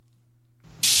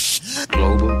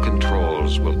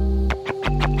controls will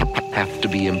have to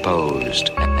be imposed,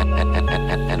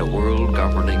 and a world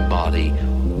governing body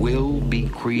will be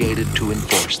created to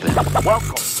enforce them.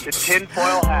 Welcome to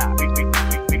Tinfoil Hat.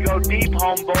 We go deep,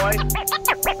 homeboy.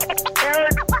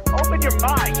 Aaron, open your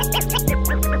mind.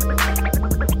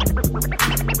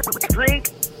 Drink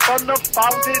from the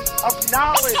fountain of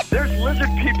knowledge. There's lizard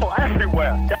people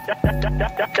everywhere.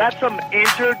 That's some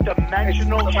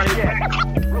interdimensional shit.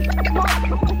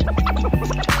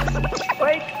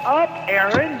 Wake up,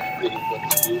 Aaron.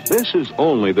 This is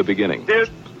only the beginning. Dude,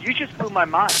 you just blew my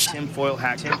mind. Tinfoil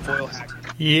Hat.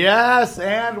 Yes,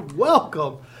 and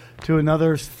welcome to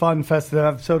another fun festive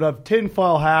episode of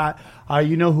Tinfoil Hat.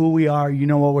 You know who we are. You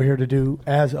know what we're here to do.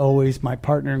 As always, my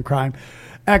partner in crime,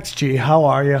 XG. How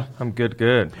are you? I'm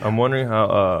good. I'm wondering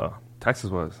how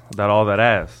Texas was without all that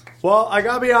ass. Well, I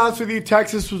gotta be honest with you.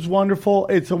 Texas was wonderful.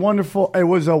 It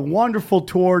was a wonderful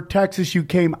tour. Texas, you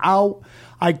came out.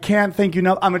 I can't thank you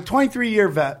enough. I'm a 23-year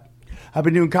vet. I've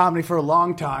been doing comedy for a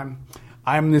long time.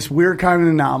 I'm this weird kind of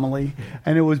anomaly,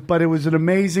 and it was an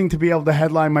amazing to be able to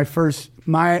headline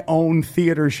my own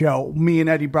theater show. Me and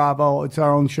Eddie Bravo, it's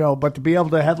our own show, but to be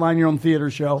able to headline your own theater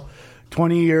show,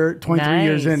 23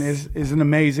 years in is an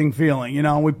amazing feeling. You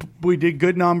know, we did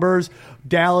good numbers.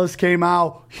 Dallas came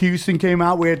out, Houston came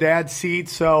out. We had to add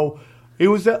seats, so it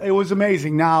was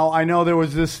amazing. Now, I know there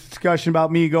was this discussion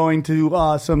about me going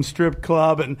to some strip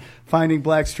club and finding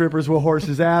black strippers with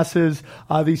horses' asses.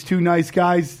 These two nice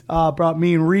guys brought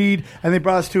me and Reed, and they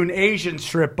brought us to an Asian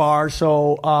strip bar.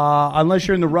 So unless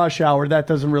you're in the rush hour, that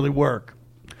doesn't really work.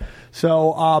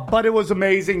 So, but it was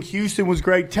amazing. Houston was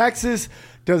great. Texas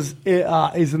is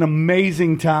an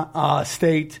amazing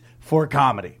state for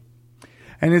comedy.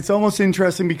 And it's almost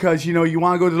interesting because, you know, you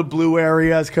want to go to the blue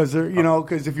areas because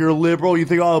if you're a liberal, you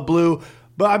think, oh, blue.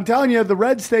 But I'm telling you, the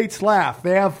red states laugh.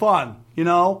 They have fun. You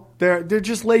know, they're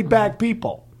just laid back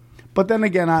people. But then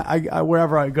again, I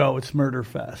wherever I go, it's murder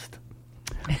fest.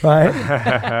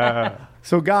 Right?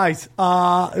 So, guys,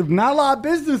 not a lot of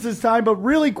business this time, but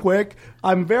really quick,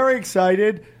 I'm very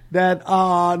excited that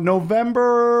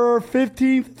November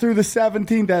 15th through the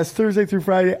 17th, that's Thursday through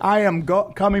Friday, I am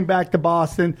coming back to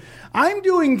Boston. I'm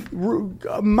doing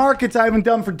markets I haven't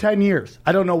done for 10 years.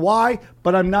 I don't know why,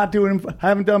 but I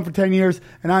haven't done for 10 years,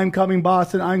 and I'm coming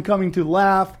Boston. I'm coming to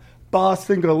Laugh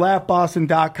Boston. Go to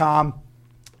laughboston.com.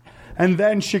 And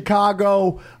then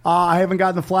Chicago, I haven't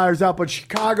gotten the flyers out, but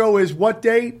Chicago is what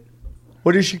date?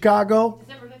 What is Chicago?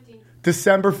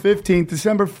 December 15th.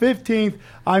 December 15th,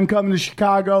 I'm coming to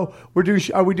Chicago.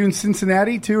 Are we doing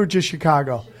Cincinnati too or just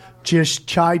Chicago?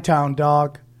 Just Chi-Town,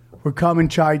 dog. We're coming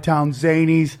Chi-Town.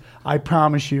 Zanies, I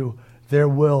promise you, there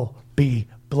will be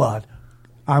blood.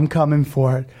 I'm coming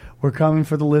for it. We're coming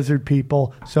for the lizard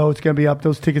people. So it's going to be up.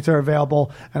 Those tickets are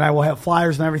available. And I will have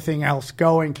flyers and everything else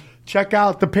going. Check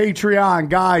out the Patreon,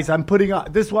 guys.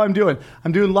 This is what I'm doing.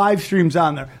 I'm doing live streams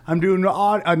on there. I'm doing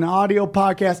an audio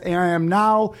podcast, and I am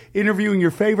now interviewing your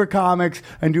favorite comics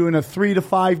and doing a 3 to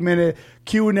 5 minute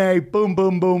Q&A, boom,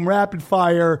 boom, boom, rapid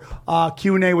fire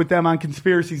Q&A with them on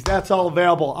conspiracies. That's all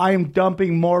available. I am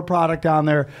dumping more product on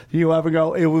there than you'll ever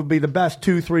go. It will be the best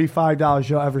 $2, $3, $5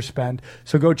 you'll ever spend.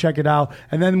 So go check it out.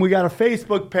 And then we got a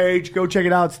Facebook page. Go check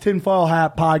it out. It's Tinfoil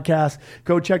Hat Podcast.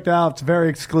 Go check that out. It's very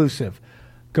exclusive.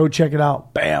 Go check it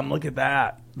out. Bam, look at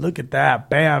that. Look at that.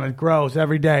 Bam, it grows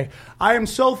every day. I am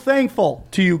so thankful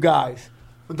to you guys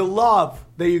for the love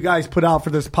that you guys put out for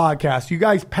this podcast. You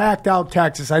guys packed out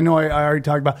Texas. I know I already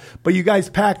talked about it, but you guys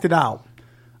packed it out.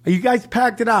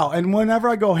 And whenever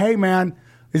I go, hey, man,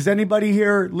 is anybody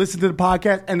here listen to the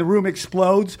podcast? And the room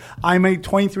explodes. I'm a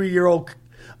 23-year-old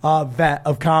vet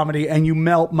of comedy, and you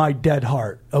melt my dead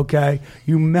heart, okay?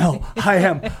 You melt. I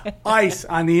am ice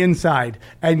on the inside,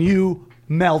 and you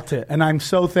melt it. And I'm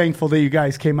so thankful that you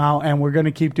guys came out, and we're going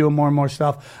to keep doing more and more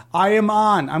stuff. I'm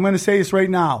going to say this right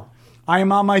now. I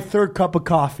am on my third cup of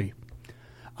coffee.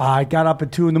 I got up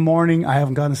at 2 in the morning. I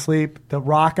haven't gone to sleep. To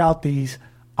rock out these,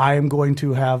 I am going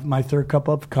to have my third cup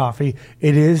of coffee.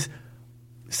 It is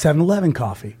 7-Eleven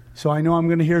coffee. So I know I'm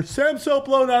going to hear, Sam's so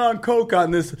blown out on Coke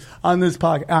on this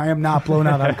podcast. I am not blown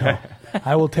out on Coke.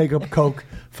 I will take a Coke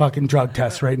fucking drug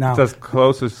test right now. It's as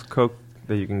close as Coke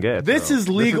that you can get. This is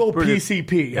legal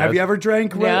PCP. Have you ever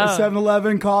drank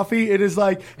 7-Eleven coffee? It is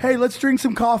like, hey, let's drink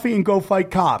some coffee and go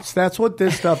fight cops. That's what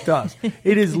this stuff does.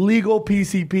 It is legal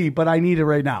PCP, but I need it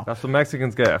right now. That's what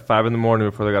Mexicans get at 5 in the morning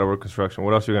before they got to work construction.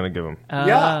 What else are you going to give them?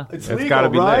 Yeah, it's legal, gotta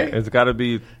be right? Lit. It's got to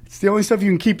be. It's the only stuff you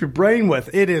can keep your brain with.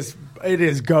 It is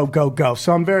go, go, go.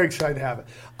 So I'm very excited to have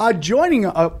it. Joining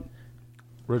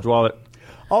Ridge Wallet.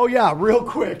 Oh, yeah, real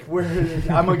quick.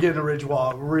 I'm going to get into Ridge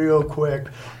Wallet real quick.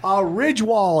 Ridge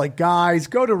Wallet, guys.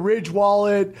 Go to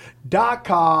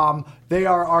ridgewallet.com. They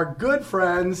are our good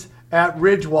friends at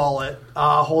Ridge Wallet.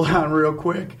 Hold on real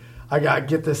quick. I got to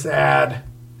get this ad.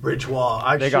 Ridge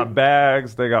Wallet. They got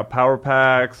bags. They got power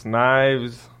packs,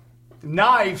 knives.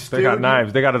 Knives, dude. They got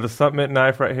knives. They got the Summit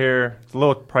knife right here. It's a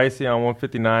little pricey on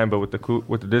 $159, but with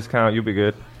the discount, you'll be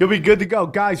good. You'll be good to go.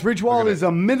 Guys, Ridge Wallet is a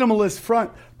minimalist front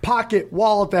pocket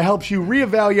wallet that helps you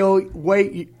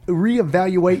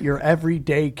reevaluate your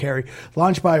everyday carry.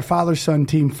 Launched by a father-son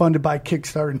team, funded by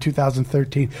Kickstarter in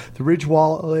 2013, the Ridge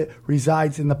Wallet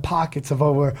resides in the pockets of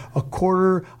over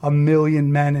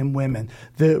 250,000 men and women.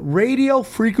 The radio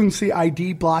frequency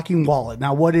ID blocking wallet.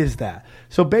 Now, what is that?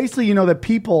 So basically, you know that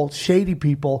shady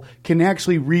people, can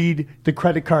actually read the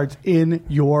credit cards in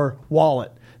your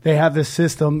wallet. They have this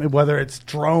system, whether it's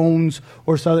drones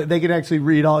or so, they can actually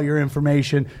read all your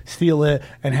information, steal it,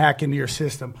 and hack into your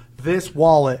system. This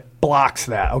wallet blocks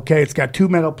that, okay? It's got 2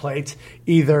 metal plates,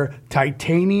 either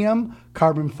titanium,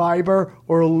 carbon fiber,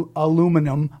 or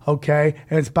aluminum, okay?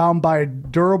 And it's bound by a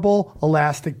durable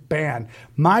elastic band.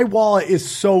 My wallet is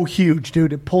so huge,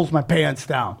 dude, it pulls my pants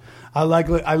down. I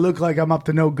look like I'm up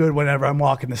to no good whenever I'm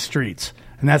walking the streets,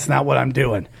 and that's not what I'm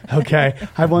doing, okay?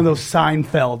 I have one of those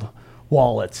Seinfeld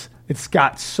wallets. It's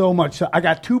got so much. I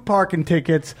got 2 parking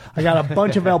tickets. I got a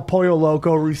bunch of El Pollo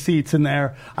Loco receipts in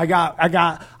there. I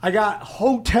got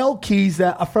hotel keys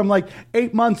that from like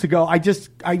 8 months ago. I just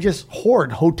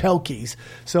hoard hotel keys.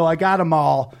 So I got them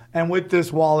all. And with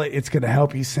this wallet, it's going to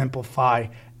help you simplify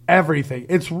everything.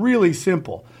 It's really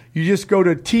simple. You just go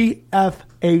to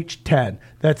TFH10.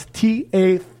 That's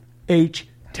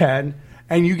TFH10,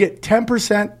 and you get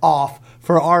 10% off.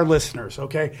 For our listeners,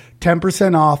 okay?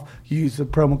 10% off. Use the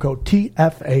promo code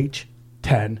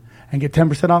TFH10 and get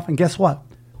 10% off. And guess what?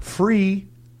 Free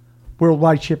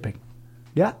worldwide shipping.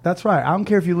 Yeah, that's right. I don't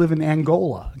care if you live in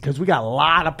Angola, because we got a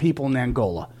lot of people in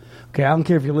Angola. Okay, I don't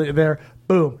care if you live there.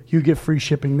 Boom, you get free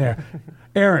shipping there.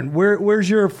 Aaron, where's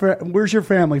your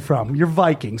family from? You're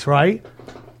Vikings, right?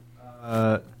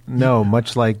 No,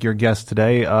 much like your guest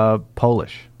today,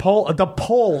 Polish.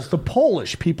 The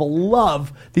Polish people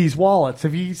love these wallets.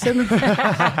 If you send it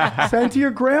to your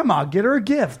grandma, get her a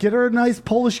gift. Get her a nice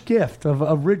Polish gift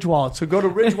of Ridge Wallet. So go to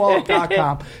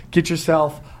ridgewallet.com, get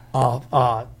yourself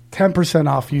 10%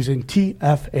 off using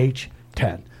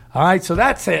TFH10. All right, so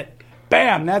that's it.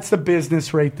 Bam, that's the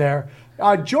business right there.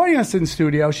 Joining us in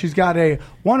studio, she's got a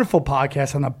wonderful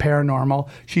podcast on the paranormal.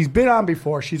 She's been on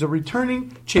before. She's a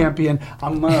returning champion.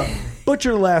 I'm going to butcher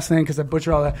her last name because I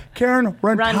butcher all that. Karen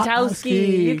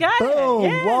Runtowski. You got Boom. it.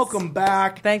 Yes. Welcome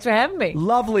back. Thanks for having me.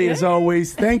 Lovely as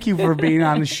always. Thank you for being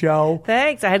on the show.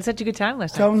 Thanks. I had such a good time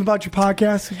last time. Tell them about your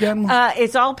podcast again.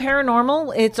 It's all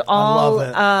paranormal. It's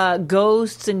all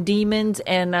ghosts and demons.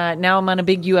 And now I'm on a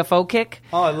big UFO kick.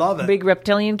 Oh, I love it. Big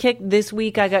reptilian kick. This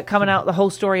week I got coming out the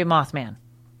whole story of Mothman,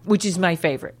 which is my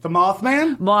favorite. The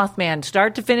Mothman? Mothman,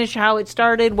 start to finish, how it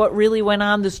started, what really went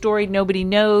on, the story nobody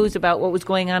knows about what was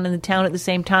going on in the town at the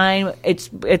same time.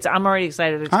 I'm already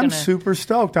excited. I'm super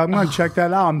stoked. I'm going to check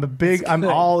that out. I'm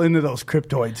all into those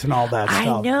cryptoids and all that stuff.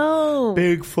 I know.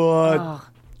 Bigfoot,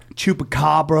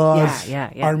 chupacabras,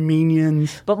 yeah.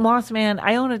 Armenians. But Mothman,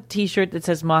 I own a T-shirt that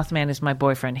says Mothman is my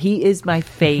boyfriend. He is my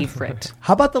favorite.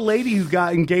 How about the lady who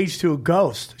got engaged to a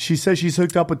ghost? She says she's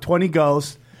hooked up with 20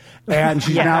 ghosts. And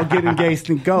she's now getting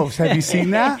engaged in ghosts. Have you seen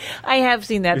that? I have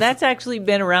seen that. That's actually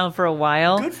been around for a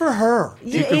while. Good for her. Do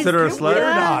you consider her a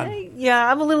slut?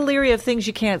 Yeah, I'm a little leery of things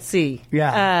you can't see.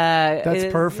 Yeah,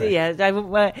 that's perfect.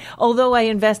 Yeah, although I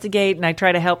investigate and I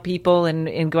try to help people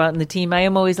and go out in the team, I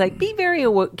am always like, be very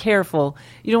careful.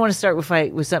 You don't want to start with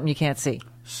something you can't see.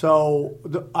 So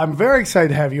I'm very excited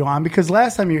to have you on because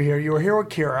last time you were here with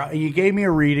Kira, and you gave me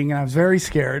a reading, and I was very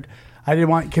scared. I didn't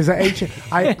want, because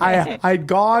I'd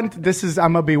gone, I'm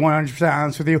going to be 100%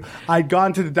 honest with you. I'd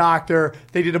gone to the doctor.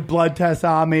 They did a blood test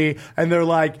on me, and they're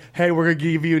like, hey, we're going to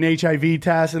give you an HIV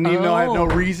test. And even though I had no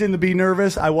reason to be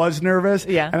nervous, I was nervous.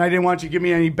 Yeah. And I didn't want you to give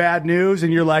me any bad news.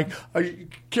 And you're like,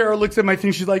 Kara looks at my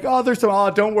thing. She's like, there's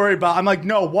some, don't worry about it. I'm like,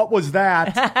 no, what was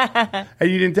that? And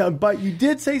you didn't tell, but you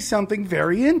did say something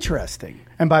very interesting.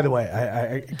 And by the way,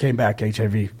 I came back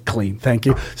HIV clean. Thank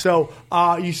you. So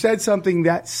you said something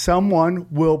that someone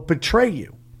will betray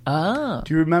you. Oh.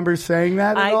 Do you remember saying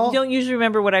that at all? I don't usually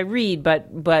remember what I read,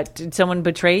 but did someone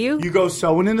betray you? You go,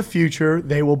 someone in the future,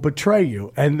 they will betray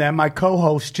you. And then my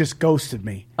co-host just ghosted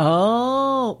me.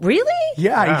 Oh. Oh, really?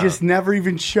 Yeah, he just never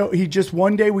even showed. He just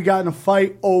one day we got in a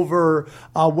fight over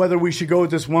whether we should go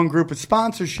with this one group of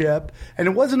sponsorship, and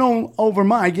it wasn't over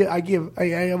mine.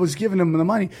 I was giving them the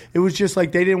money. It was just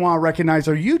like they didn't want to recognize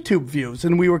our YouTube views,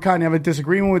 and we were kind of having a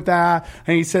disagreement with that.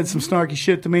 And he said some snarky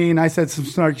shit to me, and I said some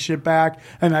snarky shit back,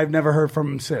 and I've never heard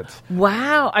from him since.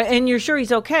 Wow. And you're sure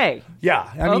he's okay? Yeah,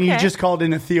 I mean, he just called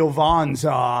into Theo Vaughn's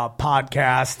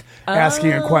podcast,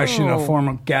 asking a question, a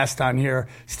former guest on here,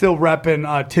 still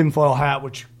repping tinfoil hat,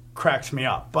 which cracks me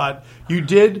up. But you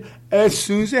did, as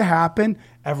soon as it happened,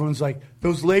 everyone's like,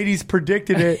 those ladies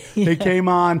predicted it. They came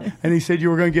on, and they said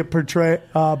you were going to get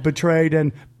betrayed,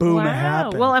 and boom, it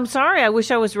happened. Well, I'm sorry. I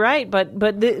wish I was right, but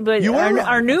You are right.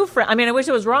 our new friend. I mean, I wish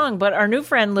I was wrong, but our new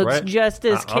friend looks Right. just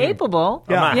as capable.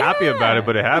 I'm not happy about it,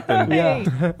 but it happened.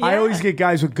 Yeah. I always get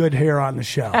guys with good hair on the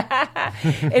show.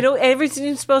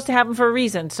 Everything's supposed to happen for a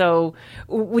reason. So,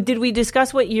 did we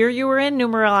discuss what year you were in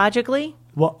numerologically?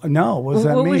 Well, no, what does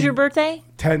that What mean? was your birthday?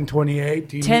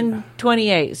 10/28.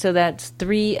 10/28. So that's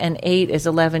 3 and 8 is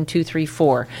 11, 2, 3,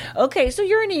 4. Okay, so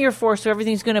you're in a year 4, so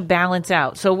everything's going to balance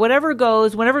out. So whatever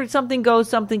goes, whenever something goes,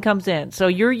 something comes in. So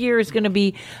your year is going to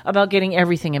be about getting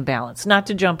everything in balance. Not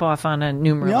to jump off on a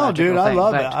numerological No, dude, thing, I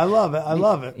love but- it. I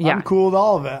love it. Yeah. I'm cool with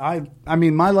all of it. I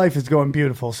mean, my life is going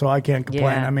beautiful, so I can't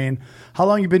complain. Yeah. I mean, how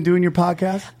long you been doing your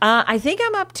podcast? I think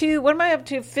I'm up to, what am I up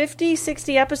to, 50,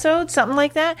 60 episodes, something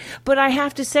like that. But I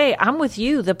have to say, I'm with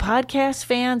you. The podcast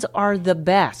fans are the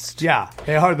best. Yeah,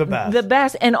 they are the best. The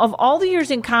best. And of all the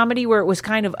years in comedy where it was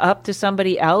kind of up to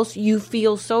somebody else, you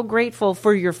feel so grateful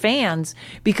for your fans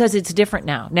because it's different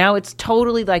now. Now it's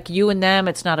totally like you and them.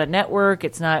 It's not a network.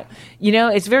 It's not,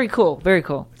 it's very cool. Very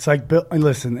cool. It's like, Bill,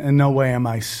 listen, in no way am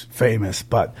I famous,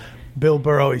 but Bill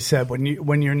Burr always said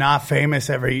when you're not famous,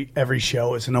 every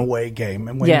show is an away game,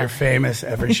 and when Yeah. you're famous,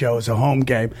 every show is a home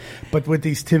game. But with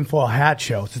these tinfoil hat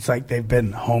shows, it's like they've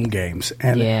been home games.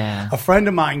 And Yeah. a friend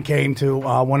of mine came to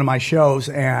one of my shows,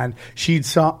 and she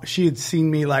had seen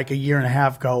me like a year and a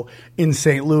half ago in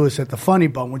St. Louis at the Funny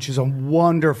Bone, which is a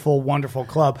wonderful, wonderful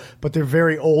club, but they're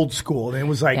very old school. And it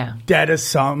was like dead of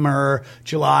summer,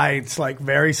 July. It's like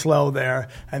very slow there,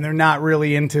 and they're not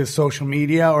really into social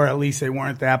media, or at least they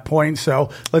weren't at that point. So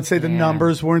let's say the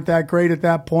numbers weren't that great at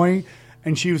that point.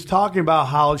 And she was talking about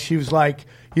how she was like,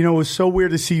 it was so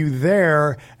weird to see you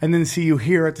there and then see you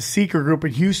here at the Seeker Group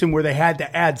in Houston where they had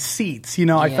to add seats.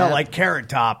 I felt like Carrot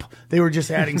Top. They were just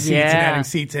adding seats and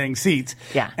adding seats.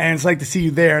 Yeah. And it's like to see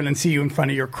you there and then see you in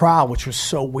front of your crowd, which was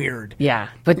so weird. Yeah,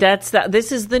 but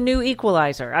this is the new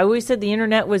equalizer. I always said the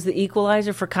internet was the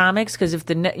equalizer for comics because if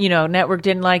the network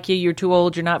didn't like you, you're too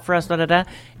old, you're not for us,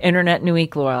 internet new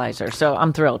equalizer. So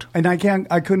I'm thrilled. And I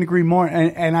couldn't agree more.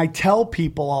 And I tell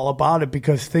people all about it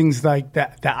because things like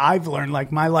that I've learned, like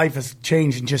my life has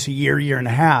changed in just a year and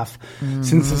a half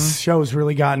since this show's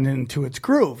really gotten into its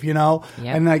groove, Yep.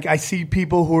 And like I see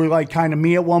people who are like kind of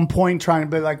me at one point trying to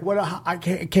be like, what I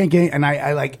can't get, and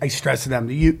I stress to them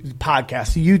the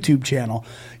podcast, the YouTube channel.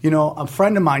 A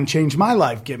friend of mine changed my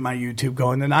life, get my YouTube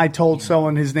going. And I told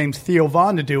someone his name's Theo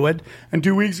Vaughn to do it, and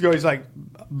 2 weeks ago he's like,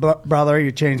 brother,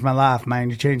 you changed my life, man.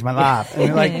 You changed my life.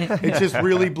 And it's just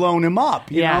really blown him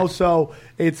up, you know? So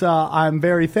it's, I'm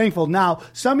very thankful. Now,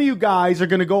 some of you guys are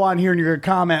going to go on here and you're going to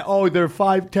comment, oh, they're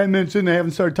 5-10 minutes in, they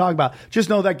haven't started talking about it. Just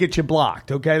know that gets you blocked,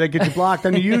 okay? That gets you blocked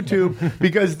on the YouTube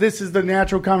because this is the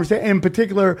natural conversation. In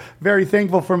particular, very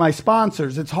thankful for my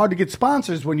sponsors. It's hard to get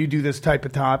sponsors when you do this type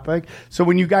of topic. So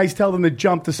when you guys tell them to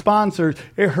jump the sponsors,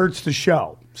 it hurts the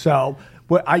show. So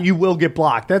you will get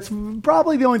blocked. That's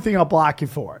probably the only thing I'll block you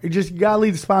for. You got to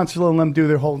leave the sponsors alone and let them do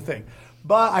their whole thing.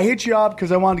 But I hit you up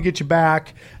because I wanted to get you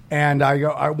back. And I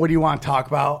go, what do you want to talk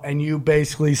about? And you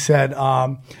basically said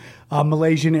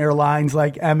Malaysian Airlines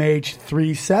like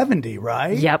MH370,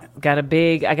 right? Yep, I got a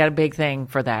big thing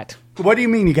for that. What do you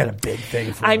mean you got a big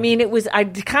thing for I it? mean, I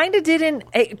kind of didn't,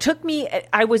 it took me,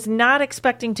 I was not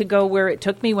expecting to go where it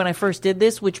took me when I first did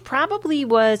this, which probably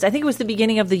was, I think it was the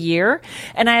beginning of the year.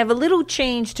 And I have a little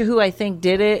change to who I think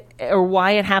did it or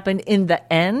why it happened in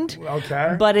the end.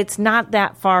 Okay. But it's not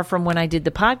that far from when I did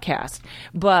the podcast.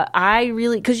 But I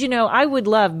really, because, I would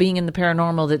love being in the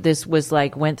paranormal that this was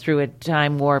like, went through a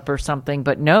time warp or something.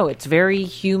 But no, it's very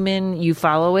human. You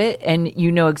follow it and you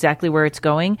know exactly where it's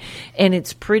going. And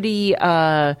it's pretty,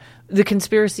 the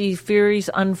conspiracy theories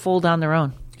unfold on their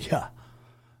own. Yeah.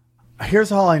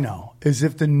 Here's all I know is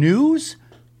if the news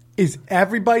is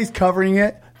everybody's covering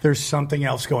it, there's something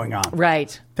else going on.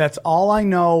 Right. That's all I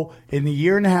know in the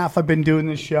year and a half I've been doing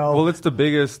this show. Well, it's the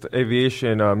biggest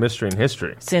aviation mystery in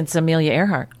history. Since Amelia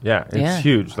Earhart. Yeah, it's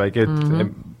huge. Like it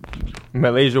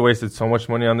Malaysia wasted so much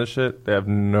money on this shit. They have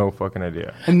no fucking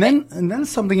idea. And then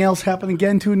something else happened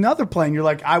again to another plane. You're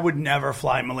like, I would never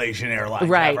fly Malaysian Airlines.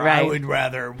 Right, ever. right. I would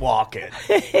rather walk it.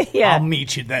 Yeah. I'll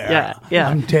meet you there. Yeah, yeah.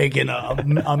 I'm taking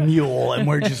a mule, and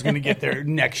we're just going to get there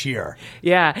next year.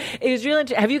 Yeah. It was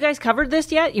really have you guys covered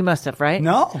this yet? You must have, right?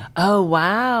 No. Oh,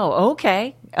 wow.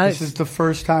 Okay. This is the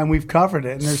first time we've covered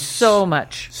it. And there's so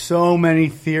much. So many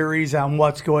theories on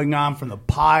what's going on, from the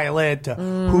pilot to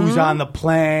who's on the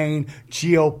plane,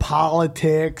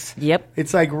 geopolitics. Yep.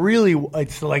 It's like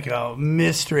it's like a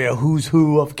mystery, a who's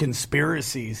who of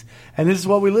conspiracies. And this is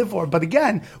what we live for. But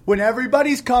again, when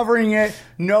everybody's covering it,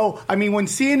 when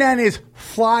CNN is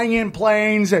flying in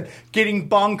planes and getting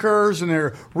bunkers and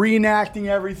they're reenacting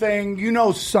everything,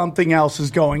 something else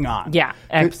is going on. Yeah,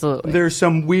 absolutely. There's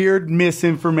some weird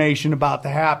misinformation about to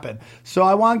happen. So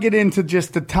I want to get into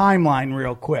just the timeline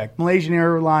real quick. Malaysian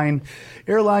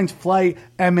Airlines flight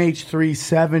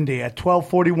MH370 at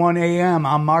 12:41 a.m.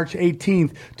 on March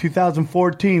 18th,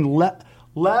 2014 left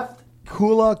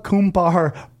Kuala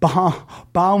Lumpur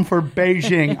bound for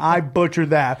Beijing. I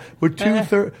butchered that. With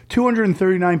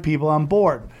 239 people on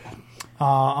board.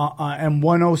 And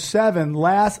 107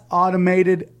 last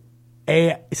automated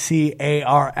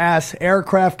ACARS,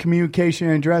 Aircraft Communication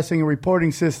and Addressing and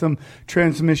Reporting System,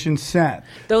 transmission sent.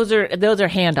 Those are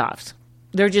handoffs.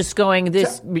 They're just going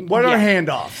this. What are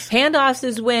handoffs? Handoffs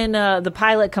is when the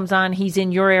pilot comes on, he's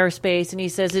in your airspace, and he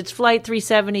says, it's flight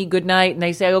 370, good night. And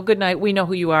they say, oh, good night, we know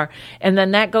who you are. And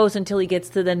then that goes until he gets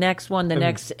to the next one, the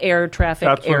next air traffic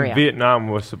area. That's when Vietnam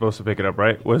was supposed to pick it up,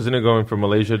 right? Wasn't it going from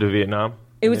Malaysia to Vietnam?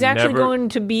 It was actually going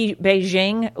to be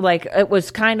Beijing. Like, it was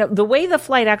kind of the way the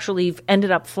flight actually ended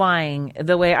up flying.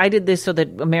 The way I did this so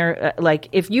that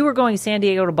if you were going San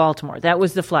Diego to Baltimore, that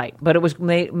was the flight, but it was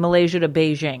Malaysia to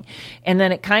Beijing. And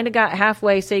then it kind of got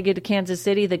halfway, say, get to Kansas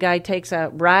City. The guy takes a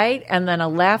right and then a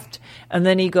left, and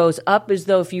then he goes up as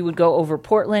though if you would go over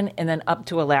Portland and then up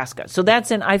to Alaska. So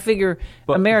that's I figure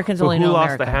Americans only know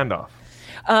America. Who lost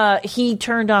the handoff? He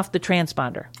turned off the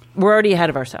transponder. We're already ahead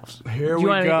of ourselves. Here we go.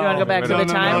 go. You want to go back to the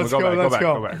time? Let's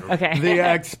go. Okay.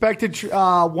 The expected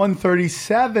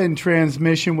 137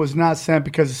 transmission was not sent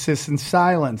because of system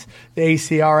silence. The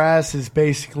ACRS is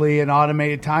basically an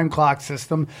automated time clock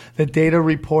system, the data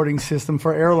reporting system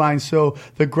for airlines, so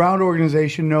the ground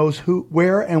organization knows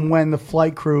where and when the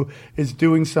flight crew is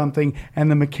doing something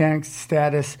and the mechanics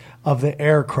status of the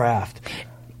aircraft.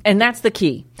 And that's the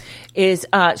key.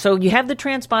 So you have the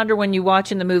transponder when you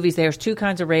watch in the movies. There's two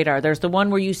kinds of radar. There's the one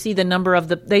where you see the number of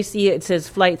they see it says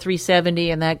flight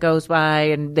 370 and that goes by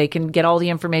and they can get all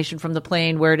the information from the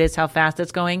plane, where it is, how fast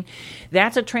it's going.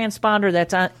 That's a transponder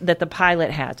that the pilot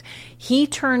has. He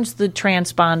turns the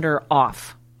transponder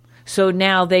off. So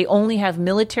now they only have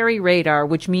military radar,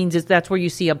 which means that's where you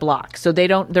see a block. So they're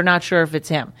not sure if it's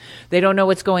him. They don't know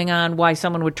what's going on, why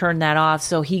someone would turn that off.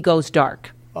 So he goes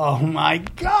dark. Oh, my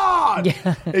God.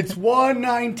 Yeah. It's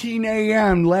 1:19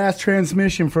 a.m. Last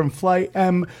transmission from flight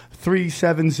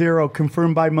M370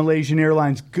 confirmed by Malaysian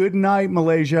Airlines. Good night,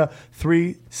 Malaysia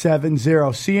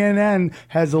 370. CNN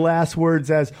has the last words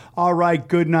as, all right,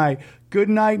 good night. Good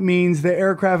night means the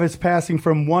aircraft is passing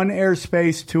from one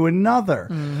airspace to another.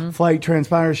 Mm-hmm. Flight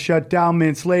transponders shut down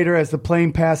minutes later as the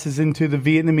plane passes into the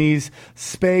Vietnamese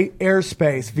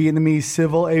airspace. Vietnamese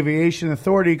Civil Aviation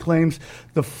Authority claims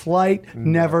the flight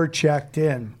never checked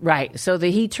in. Right. So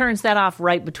he turns that off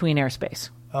right between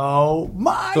airspace. Oh,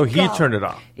 my So God. he turned it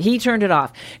off. He turned it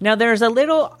off. Now, there's a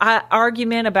little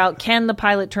argument about can the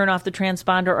pilot turn off the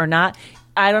transponder or not.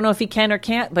 I don't know if he can or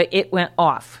can't, but it went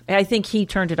off. I think he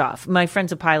turned it off. My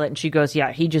friend's a pilot, and she goes,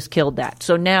 yeah, he just killed that.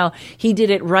 So now he did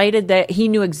it right at that. He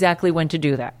knew exactly when to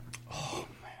do that. Oh,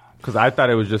 man. Because I thought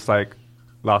it was just like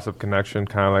loss of connection,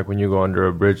 kind of like when you go under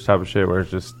a bridge type of shit where it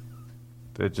just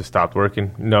stopped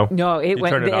working. No, it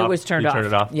was turned off. Turned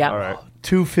it off. Yeah. All right.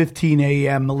 2:15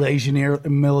 a.m. Malaysian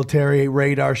military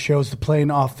radar shows the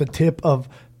plane off the tip of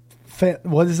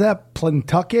what is that?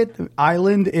 Pawtucket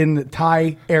Island in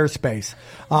Thai airspace.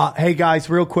 Hey, guys,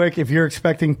 real quick, if you're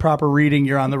expecting proper reading,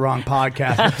 you're on the wrong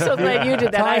podcast. I'm so glad you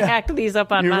did that. I hacked these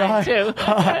up on mine, too.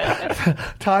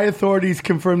 Thai authorities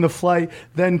confirmed the flight,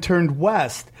 then turned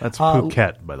west. That's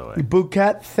Phuket, by the way.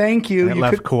 Phuket, thank you. It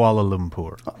left Kuala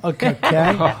Lumpur. Okay.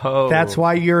 That's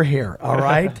why you're here, all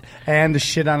right? And the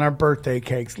shit on our birthday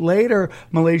cakes. Later,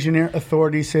 Malaysian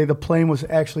authorities say the plane was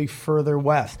actually further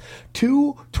west.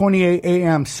 2:28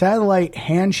 a.m. satellite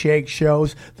handshake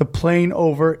shows the plane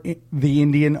over the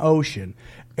Indian Ocean.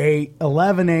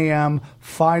 11 a.m.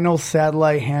 final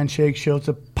satellite handshake shows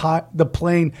the the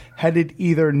plane headed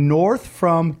either north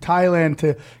from Thailand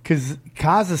to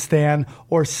Kazakhstan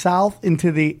or south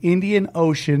into the Indian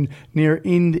Ocean near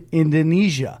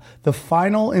Indonesia. The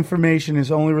final information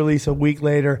is only released a week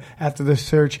later after the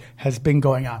search has been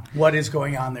going on. What is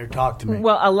going on there? Talk to me.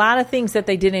 Well, a lot of things that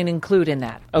they didn't include in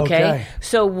that, okay?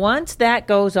 So once that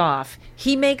goes off,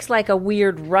 he makes like a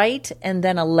weird right and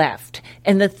then a left.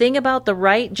 And the thing about the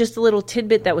right, just a little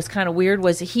tidbit that was kind of weird,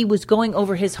 was he was going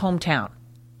over his hometown.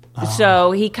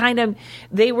 So he kind of,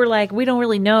 they were like, we don't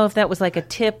really know if that was like a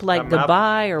tip, like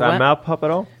goodbye or what. That map up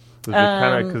at all?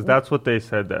 Because that's what they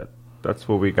said, that's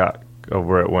what we got of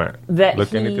where it went.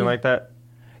 Anything like that?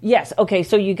 Yes. Okay.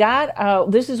 So you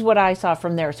got, this is what I saw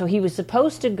from there. So he was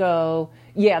supposed to go,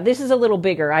 this is a little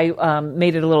bigger. I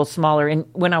made it a little smaller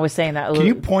when I was saying that. Can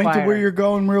you point to where you're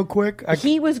going real quick?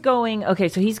 He was going,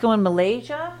 so he's going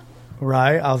Malaysia.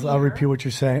 Right. I'll repeat what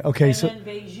you're saying. Okay. And so then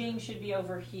Beijing should be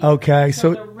over here. Okay.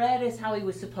 So the red is how he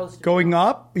was supposed to going go.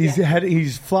 up.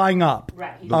 He's flying up.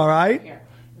 Right. All right. Here.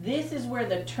 This is where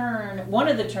one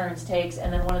of the turns takes,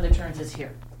 and then one of the turns is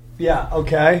here. Yeah.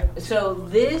 Okay. So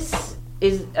this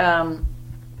is,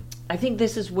 I think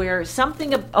this is where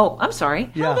something. I'm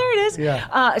sorry. Yeah. Oh, there it is.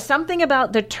 Yeah. Something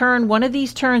about the turn. One of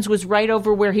these turns was right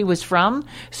over where he was from.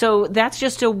 So that's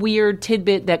just a weird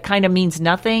tidbit that kind of means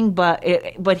nothing. But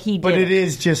he did. But it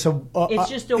is just it's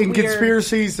just a in weird,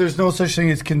 conspiracies. There's no such thing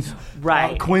as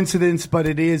right. Coincidence, but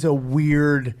it is a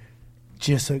weird,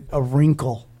 just a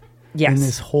wrinkle in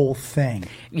this whole thing.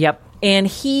 Yep.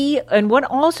 And what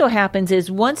also happens is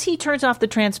once he turns off the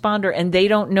transponder and they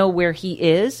don't know where he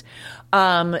is,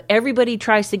 everybody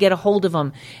tries to get a hold of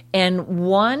him. And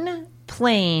one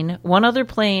other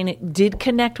plane did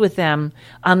connect with them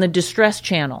on the distress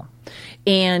channel.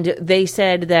 And they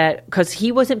said that because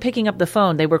he wasn't picking up the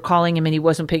phone, they were calling him and he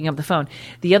wasn't picking up the phone.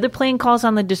 The other plane calls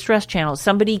on the distress channel.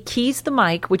 Somebody keys the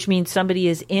mic, which means somebody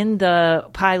is in the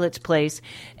pilot's place,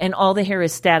 and all they hear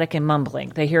is static and mumbling.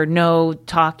 They hear no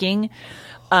talking.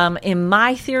 In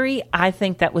my theory, I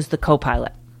think that was the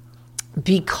co-pilot.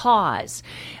 Because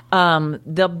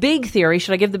the big theory,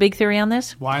 should I give the big theory on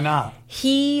this? Why not?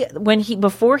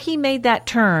 Before he made that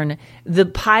turn, the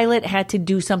pilot had to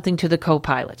do something to the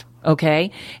co-pilot. Okay,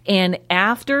 and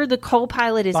after the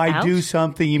co-pilot is out, do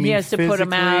something, you mean he has to put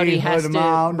him out. He has to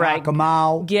knock him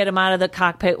out, get him out of the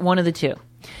cockpit. One of the two.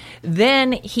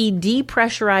 Then he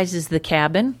depressurizes the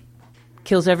cabin,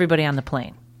 kills everybody on the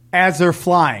plane as they're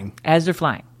flying.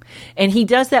 And he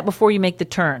does that before you make the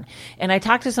turn. And I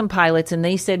talked to some pilots, and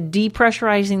they said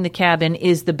depressurizing the cabin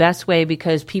is the best way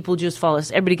because people just fall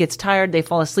asleep. Everybody gets tired. They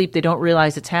fall asleep. They don't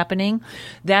realize it's happening.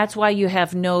 That's why you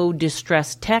have no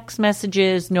distress text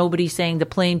messages. Nobody saying the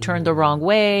plane turned the wrong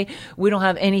way. We don't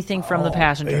have anything from the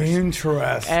passengers.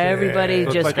 Interesting. Everybody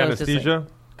So just like goes anesthesia? to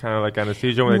sleep. Kind of like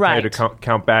anesthesia when they tell you to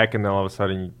count back, and then all of a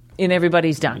sudden... And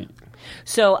everybody's done.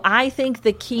 So I think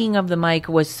the keying of the mic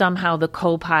was somehow the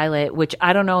co-pilot, which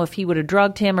I don't know if he would have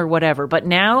drugged him or whatever. But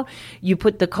now you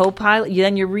put the co-pilot,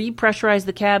 then you repressurize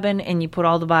the cabin and you put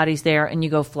all the bodies there and you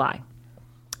go fly.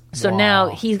 So now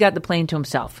he's got the plane to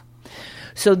himself.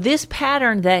 So this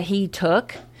pattern that he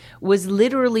took was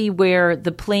literally where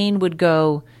the plane would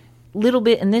go little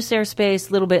bit in this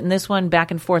airspace, little bit in this one, back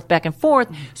and forth,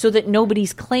 so that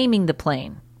nobody's claiming the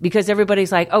plane. Because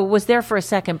everybody's like, oh, it was there for a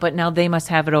second, but now they must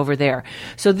have it over there.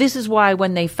 So this is why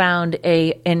when they found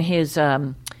in his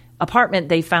apartment,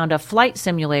 they found a flight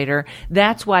simulator.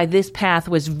 That's why this path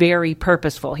was very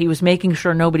purposeful. He was making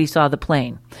sure nobody saw the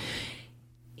plane.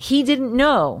 He didn't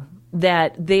know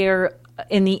that there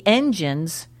in the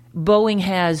engines, Boeing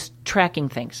has tracking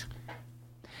things.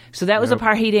 So that was the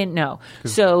part he didn't know.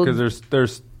 Because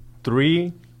there's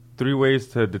three ways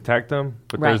to detect them,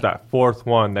 but there's that fourth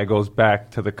one that goes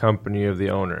back to the company of the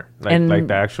owner, like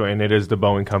the actual, and it is the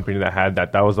Boeing company that had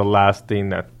that. That was the last thing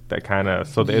that kind of.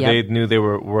 So they knew they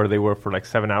were where they were for like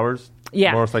 7 hours.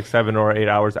 Yeah, more like 7 or 8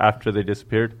 hours after they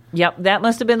disappeared. Yep, that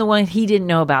must have been the one he didn't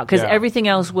know about because everything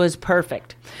else was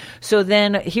perfect. So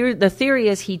then here, the theory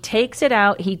is he takes it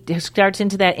out. He starts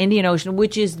into that Indian Ocean,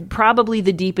 which is probably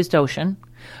the deepest ocean.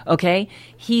 Okay,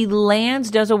 he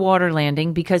does a water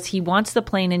landing because he wants the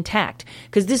plane intact.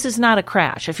 Because this is not a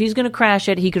crash. If he's going to crash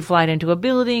it, he could fly it into a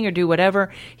building or do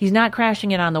whatever. He's not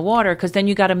crashing it on the water because then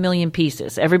you got a million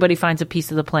pieces. Everybody finds a piece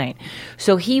of the plane.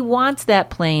 So he wants that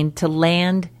plane to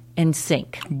land and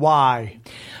sink. Why?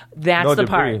 That's no the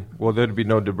debris. part. Well, there'd be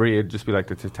no debris. It'd just be like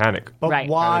the Titanic. But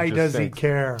why does he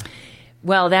care?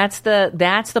 Well, that's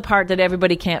the part that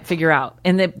everybody can't figure out.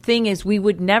 And the thing is, we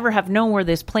would never have known where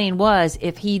this plane was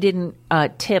if he didn't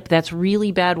tip. That's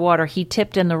really bad water. He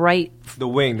tipped in the right... The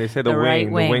wing. They say the wing.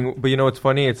 Right wing. But you know what's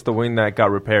funny? It's the wing that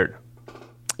got repaired.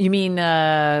 You mean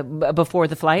before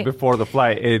the flight? Before the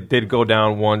flight, it did go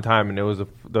down one time, and it was the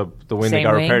wing that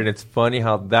got repaired. And it's funny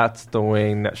how that's the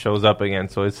wing that shows up again.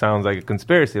 So it sounds like a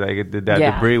conspiracy. Like did that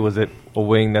debris, was it a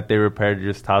wing that they repaired,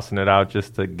 just tossing it out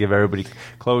just to give everybody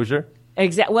closure?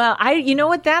 Exactly. Well, you know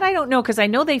what? That I don't know, because I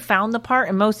know they found the part,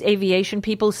 and most aviation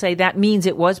people say that means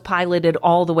it was piloted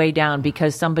all the way down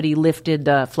because somebody lifted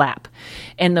the flap,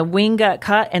 and the wing got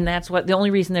cut, and that's the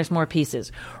only reason there's more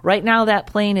pieces. Right now, that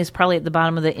plane is probably at the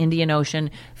bottom of the Indian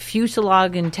Ocean,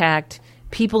 fuselage intact,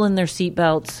 people in their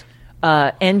seatbelts,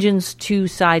 engines 2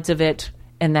 sides of it.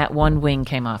 And that one wing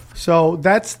came off. So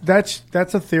that's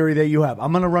a theory that you have.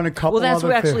 I'm going to run a couple. Well, that's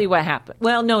other actually what happened.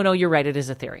 Well, no, you're right. It is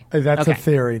a theory. That's a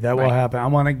theory that will happen. I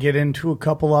want to get into a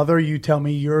couple other. You tell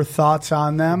me your thoughts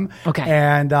on them. Okay.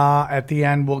 And at the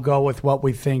end, we'll go with what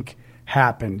we think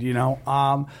happened.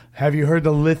 Have you heard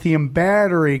the lithium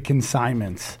battery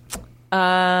consignments?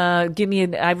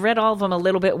 I've read all of them a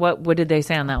little bit. What did they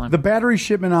say on that one? The battery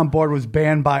shipment on board was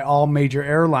banned by all major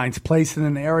airlines, placed in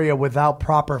an area without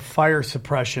proper fire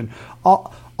suppression.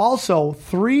 Also,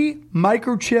 3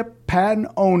 microchip patent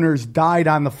owners died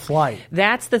on the flight.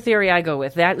 That's the theory I go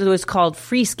with. That was called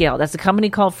Freescale. That's a company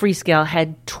called Freescale.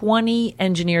 Had 20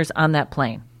 engineers on that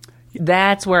plane.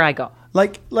 That's where I go.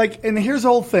 And here's the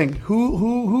whole thing.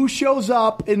 Who shows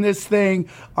up in this thing?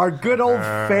 Our good old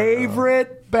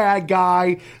favorite bad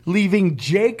guy, leaving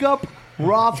Jacob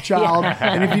Rothschild.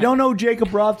 And if you don't know who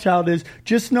Jacob Rothschild is,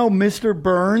 just know Mr.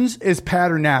 Burns is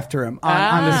patterned after him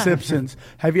on The Simpsons.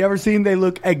 Have you ever seen? They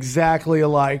look exactly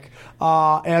alike.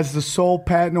 As the sole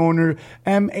patent owner,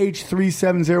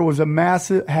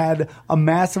 MH370 had a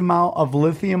massive amount of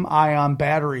lithium-ion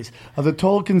batteries. Of the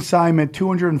total consignment,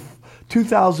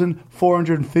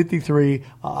 2,453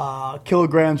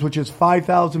 kilograms, which is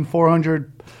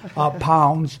 5,400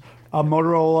 pounds.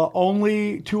 Motorola,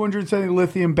 only 270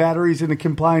 lithium batteries in the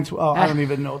compliance. I don't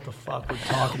even know what the fuck we're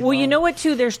talking about. Well, you know what,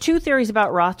 too? There's 2 theories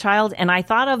about Rothschild, and I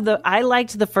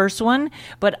liked the first one,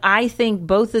 but I think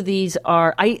both of these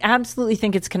I absolutely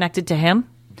think it's connected to him.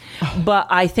 But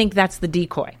I think that's the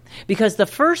decoy, because the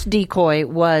first decoy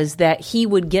was that he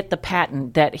would get the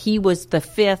patent, that he was the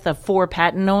 5th of 4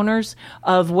 patent owners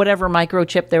of whatever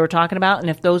microchip they were talking about.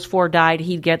 And if those 4 died,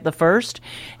 he'd get the first.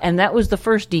 And that was the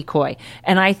first decoy.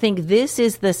 And I think this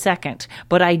is the second.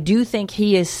 But I do think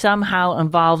he is somehow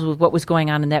involved with what was going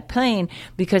on in that plane,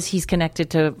 because he's connected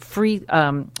to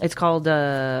it's called,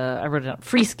 I wrote it down,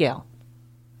 Freescale.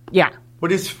 Yeah.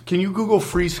 Can you Google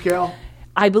Freescale?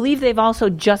 I believe they've also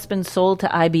just been sold to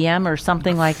IBM or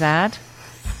something like that.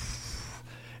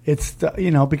 It's,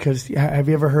 because have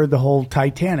you ever heard the whole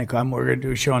Titanic? We're going to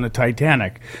do a show on the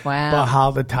Titanic. Wow. But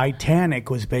how the Titanic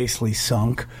was basically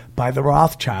sunk by the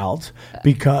Rothschilds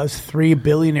because 3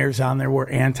 billionaires on there were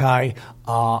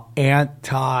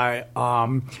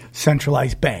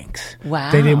anti-centralized banks.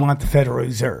 Wow. They didn't want the Federal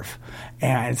Reserve.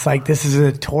 And it's like, this is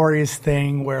a notorious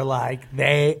thing where,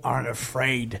 they aren't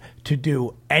afraid to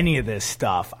do any of this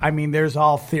stuff. I mean, there's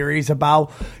all theories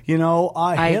about,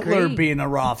 Hitler being a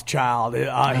Rothschild.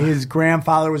 His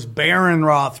grandfather was Baron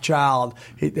Rothschild.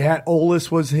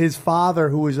 Olus was his father,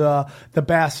 who was the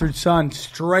bastard son,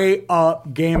 straight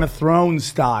up Game of Thrones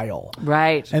style.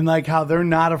 Right. And, how they're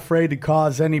not afraid to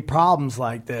cause any problems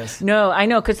like this. No, I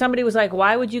know, because somebody was like,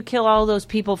 why would you kill all those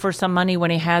people for some money when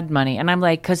he had money? And I'm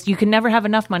like, because you can never have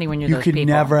enough money when you're those people. You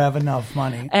can never have enough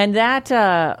money. And that,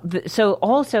 so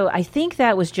also, I think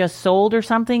that was just sold or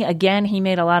something. Again, he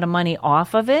made a lot of money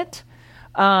off of it.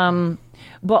 But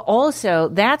also,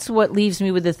 that's what leaves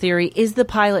me with the theory, is the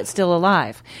pilot still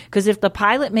alive? Because if the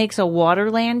pilot makes a water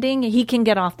landing, he can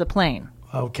get off the plane.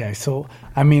 Okay, so,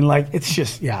 it's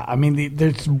just,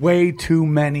 there's way too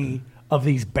many of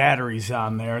these batteries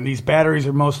on there, and these batteries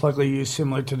are most likely used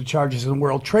similar to the charges in the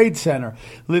World Trade Center.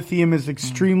 Lithium is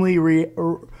extremely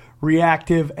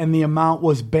reactive, and the amount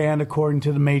was banned according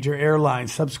to the major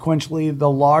airlines. Subsequently, the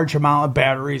large amount of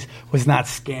batteries was not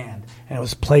scanned, and it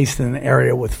was placed in an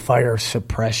area with fire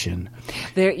suppression.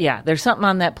 There's something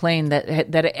on that plane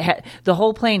that the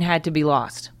whole plane had to be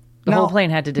lost. The whole plane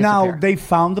had to disappear. Now, they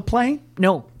found the plane?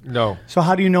 No. So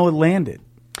how do you know it landed?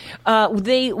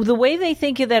 The way they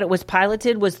think that it was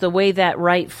piloted was the way that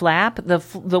right flap,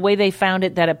 the way they found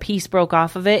it, that a piece broke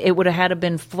off of it. It would have had to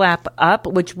been flap up,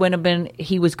 which would have been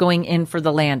he was going in for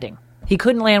the landing. He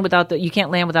couldn't land without you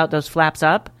can't land without those flaps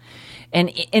up,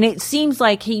 and it seems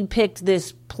like he picked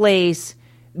this place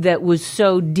that was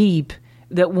so deep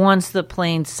that once the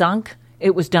plane sunk,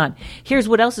 it was done. Here's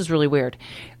what else is really weird: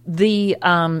 he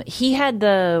had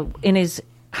in his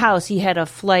house, he had a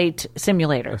flight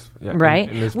simulator, right?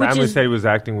 And his family said he was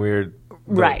acting weird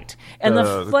Right. And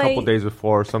the a flight, couple days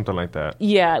before, something like that.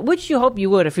 yeah, which you hope you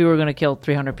would if you were going to kill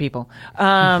 300 people.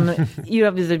 You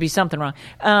have there'd be something wrong.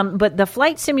 But the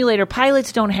flight simulator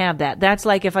pilots don't have that. That's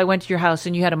like if I went to your house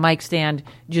and you had a mic stand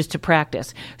just to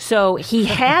practice. So he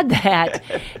had that,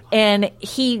 and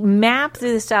he mapped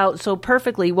this out so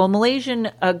perfectly. Well,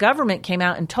 Malaysian government came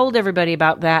out and told everybody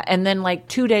about that, and then like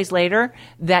 2 days later,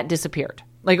 that disappeared.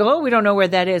 Like, oh, we don't know where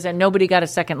that is, and nobody got a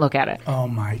second look at it. Oh,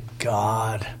 my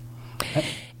God.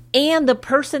 And the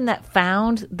person that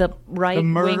found the right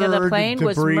wing of the plane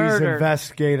was debris murdered.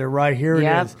 Investigator, right here it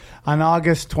Yep. is. On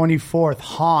August 24th,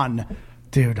 Han.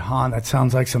 Dude, Han, that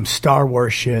sounds like some Star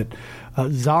Wars shit.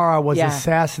 Zara was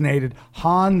assassinated.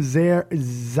 Han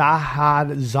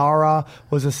Zahad Zara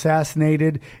was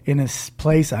assassinated in a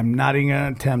place I'm not even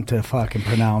going to attempt to fucking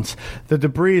pronounce. The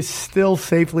debris is still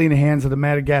safely in the hands of the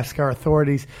Madagascar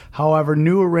authorities. However,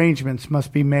 new arrangements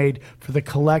must be made for the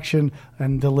collection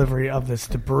and delivery of this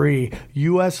debris.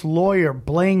 U.S. lawyer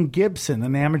Blaine Gibson,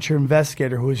 an amateur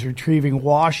investigator who is retrieving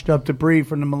washed-up debris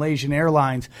from the Malaysian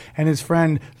Airlines, and his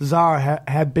friend Zara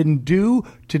had been due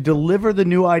to deliver the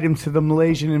new items to the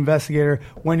Malaysian investigator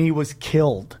when he was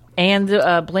killed. And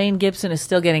Blaine Gibson is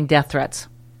still getting death threats.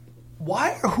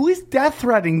 Why? Who is death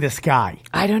threatening this guy?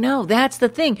 I don't know. That's the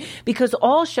thing. Because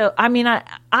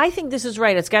I think this is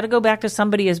right. It's got to go back to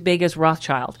somebody as big as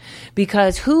Rothschild.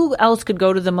 Because who else could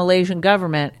go to the Malaysian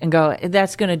government and go,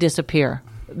 that's going to disappear?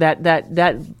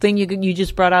 That thing you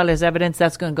just brought out as evidence,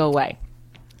 that's going to go away.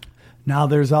 Now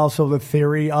there's also the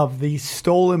theory of the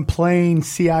stolen plane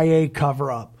CIA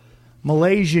cover-up.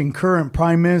 Malaysian current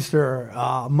Prime Minister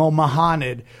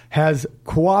Mohammed has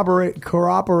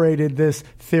corroborated this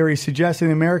theory,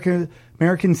 suggesting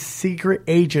American secret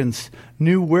agents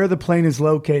knew where the plane is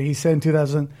located. He said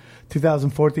in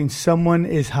 2014, someone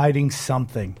is hiding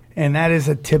something. And that is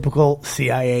a typical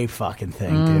CIA fucking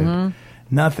thing, dude.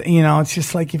 Nothing, it's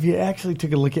just like if you actually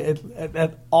took a look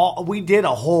at all, we did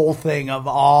a whole thing of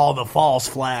all the false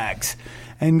flags.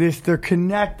 And they're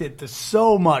connected to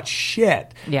so much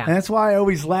shit. Yeah. And that's why I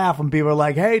always laugh when people are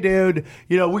like, hey, dude,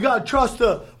 we gotta trust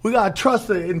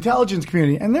the intelligence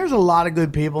community. And there's a lot of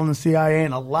good people in the CIA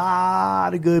and a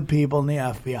lot of good people in the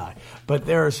FBI. But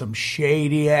there is some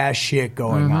shady ass shit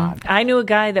going on. I knew a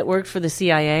guy that worked for the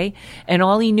CIA, and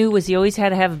all he knew was he always had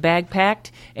to have a bag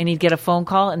packed, and he'd get a phone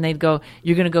call, and they'd go,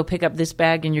 you're going to go pick up this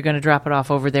bag, and you're going to drop it off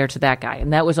over there to that guy.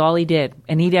 And that was all he did.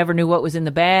 And he never knew what was in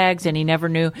the bags, and he never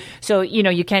knew. So,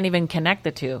 you can't even connect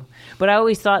the two. But I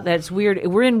always thought that's weird.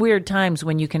 We're in weird times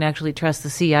when you can actually trust the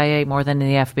CIA more than the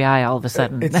FBI all of a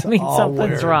sudden. That means something's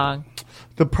weird. wrong.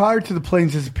 Prior to the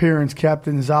plane's disappearance,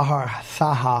 Captain Zahar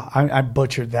Saha, I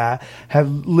butchered that,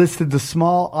 had listed the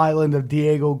small island of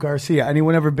Diego Garcia.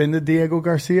 Anyone ever been to Diego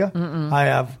Garcia? I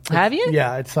have. Have you?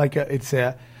 Yeah, it's like it's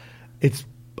a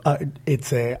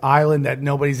island that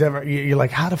nobody's ever. You're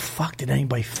like, how the fuck did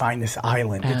anybody find this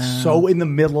island? It's so in the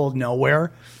middle of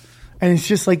nowhere. And it's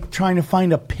just like trying to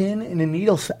find a pin in a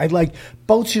needle.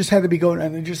 Boats just had to be going,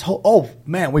 and they just,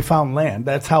 man, we found land.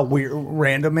 That's how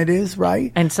random it is,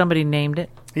 right? And somebody named it.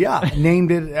 Yeah,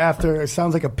 named it after, it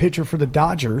sounds like a pitcher for the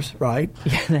Dodgers, right?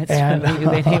 Yeah, that's funny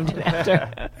who they named it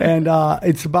after. And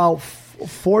it's about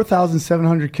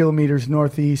 4,700 kilometers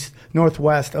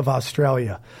northwest of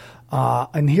Australia.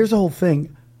 And here's the whole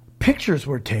thing. Pictures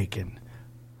were taken.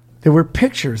 There were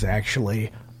pictures,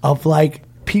 actually, of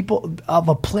people of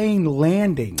a plane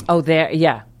landing. Oh, there,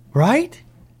 yeah. Right?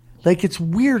 It's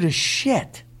weird as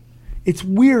shit. It's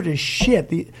weird as shit.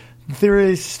 The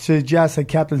theories suggest that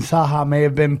Captain Saha may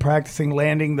have been practicing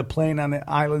landing the plane on the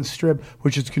island strip,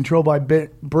 which is controlled by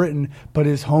Britain, but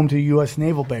is home to a U.S.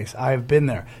 naval base. I have been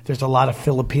there. There's a lot of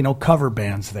Filipino cover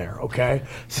bands there, okay?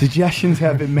 Suggestions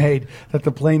have been made that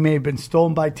the plane may have been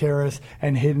stolen by terrorists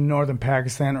and hidden in northern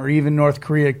Pakistan or even North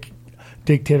Korea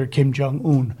dictator Kim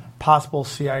Jong-un. Possible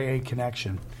CIA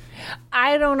connection.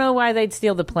 I don't know why they'd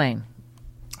steal the plane.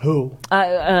 Who?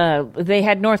 They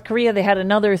had North Korea. They had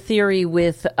another theory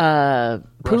with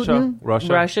Putin.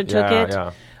 Russia took it.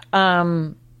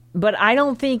 Yeah. But I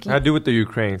don't think... It had to do with the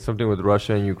Ukraine. Something with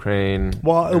Russia and Ukraine.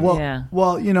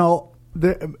 Well,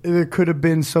 there could have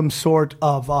been some sort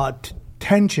of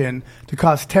tension to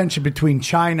cause tension between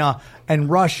China and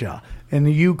Russia. In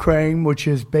the Ukraine, which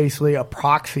is basically a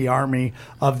proxy army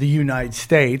of the United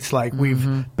States,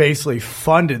 we've basically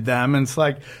funded them, and it's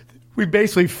like we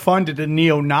basically funded a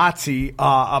neo-Nazi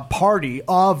a party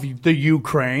of the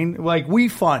Ukraine. We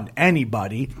fund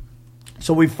anybody,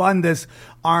 so we fund this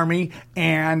army,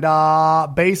 and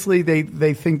basically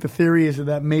they think the theory is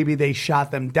that maybe they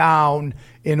shot them down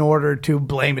in order to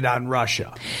blame it on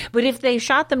Russia. But if they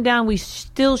shot them down, we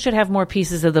still should have more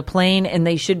pieces of the plane, and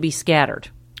they should be scattered.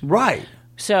 Right.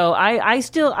 So I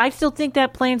still think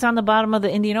that plane's on the bottom of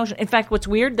the Indian Ocean. In fact, what's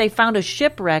weird, they found a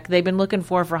shipwreck they've been looking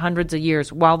for hundreds of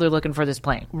years while they're looking for this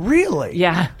plane. Really?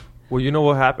 Yeah. Well, you know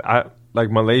what happened? Like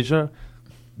Malaysia,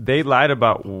 they lied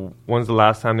about when's the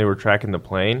last time they were tracking the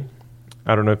plane.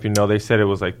 I don't know if you know. They said it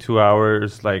was like 2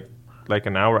 hours, like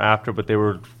an hour after, but they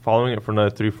were following it for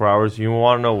another 3-4 hours. You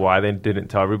want to know why they didn't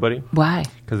tell everybody? Why?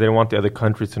 Because they didn't want the other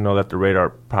countries to know that the radar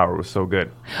power was so good.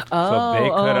 So they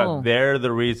could have. They're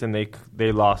the reason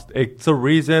they lost. It's a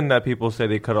reason that people say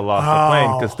they could have lost the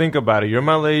plane. Because think about it. You're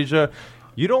Malaysia.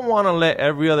 You don't want to let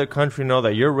every other country know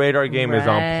that your radar game is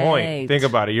on point. Think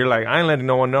about it. You're like, I ain't letting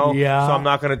no one know, so I'm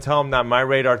not going to tell them that my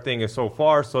radar thing is so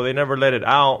far. So they never let it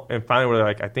out. And finally, we're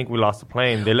like, I think we lost the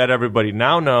plane. They let everybody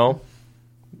now know.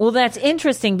 Well, that's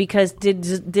interesting because did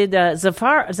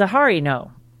Zahari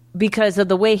know? Because of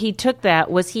the way he took that,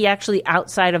 was he actually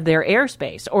outside of their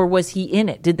airspace or was he in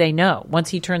it? Did they know once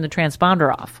he turned the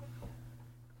transponder off?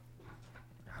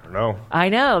 No. I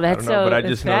know that's so. But I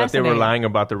just know that they were lying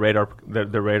about the radar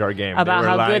game. About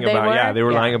how good they were. Yeah, they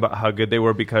were lying about how good they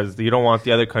were because you don't want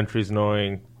the other countries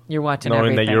knowing you're watching knowing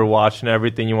everything. that you're watching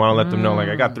everything. You want to let them know, like,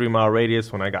 I got 3-mile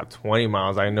radius when I got 20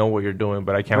 miles. I know what you're doing,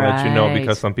 but I can't let you know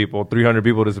because 300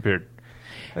 people disappeared.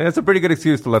 And that's a pretty good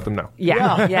excuse to let them know.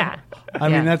 Yeah. I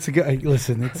mean, that's a good.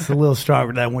 Listen, it's a little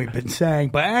stronger than we've been saying.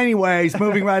 But anyways,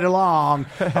 moving right along,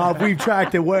 we've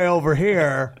tracked it way over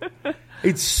here.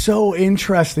 It's so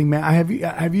interesting, man.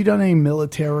 Have you done any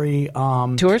military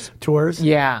tours?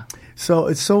 Yeah. So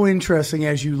it's so interesting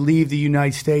as you leave the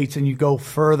United States and you go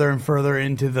further and further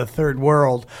into the third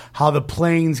world, how the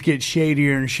planes get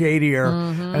shadier and shadier.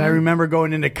 Mm-hmm. And I remember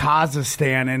going into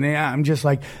Kazakhstan, and I'm just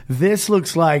like, this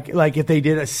looks like if they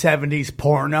did a 70s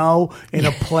porno in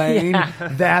a plane.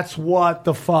 That's what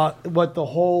the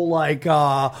whole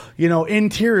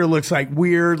interior looks like.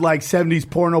 Weird, like 70s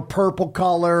porno, purple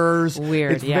colors.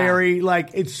 Weird. It's very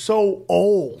it's so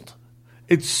old.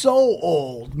 It's so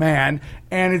old, man,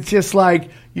 and it's just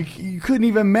like you couldn't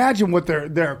even imagine what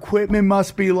their equipment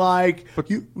must be like. But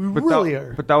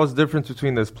that was the difference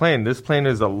between this plane. This plane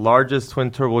is the largest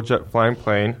twin turbojet flying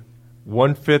plane,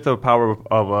 1/5 of power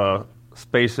of a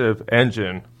spaceship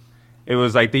engine. It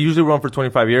was like they usually run for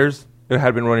 25 years. It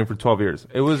had been running for 12 years.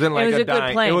 It wasn't like a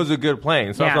good plane. It was a good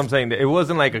plane. So that's what I'm saying. It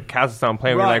wasn't like a Kazakhstan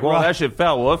plane. We're like, well, that shit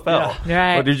fell. Well, it fell.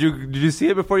 Yeah. But did you see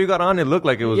it before you got on? It looked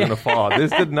like it was going to fall. This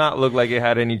did not look like it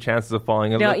had any chances of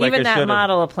falling. No, even that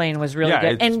model of plane was really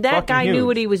good. And that guy knew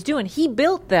what he was doing. He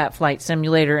built that flight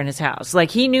simulator in his house.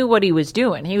 Like, he knew what he was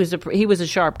doing. He was a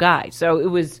sharp guy. So it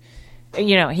was...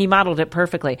 he modeled it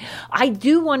perfectly. I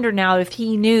do wonder now if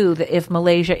he knew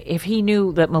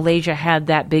that Malaysia had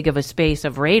that big of a space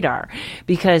of radar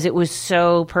because it was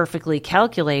so perfectly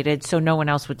calculated so no one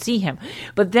else would see him.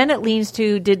 But then it leads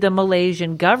to, did the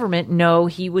Malaysian government know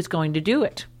he was going to do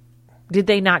it? Did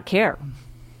they not care?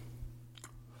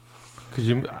 Because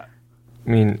in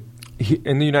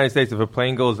the United States, if a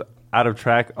plane goes out of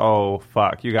track, oh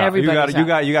fuck, you got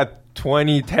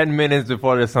 10 minutes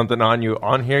before there's something on you.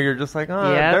 On here, you're just like,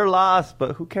 they're lost,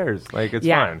 but who cares? Like, it's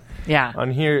fine. Yeah.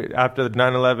 On here, after the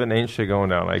 9/11, ain't shit going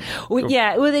down. Like,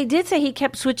 well, they did say he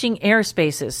kept switching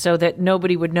airspaces so that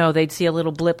nobody would know. They'd see a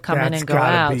little blip come in and go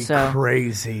out. That's gotta be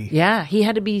crazy. Yeah, he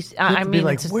had to be.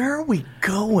 Where are we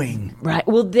going? Right.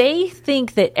 Well, they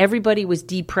think that everybody was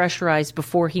depressurized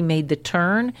before he made the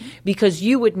turn because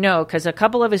you would know because a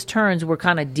couple of his turns were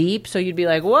kind of deep. So you'd be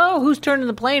like, "Whoa, who's turning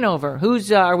the plane over?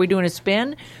 Are we doing a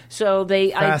spin?" So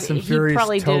Fast and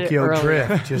Furious Tokyo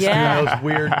Drift, just those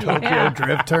weird Tokyo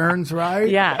Drift turns, right?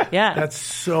 Yeah. That's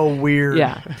so weird.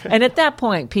 Yeah, and at that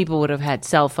point, people would have had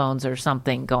cell phones or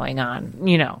something going on.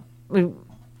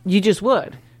 You just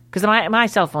would because my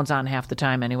cell phone's on half the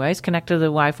time, anyways. Connect to the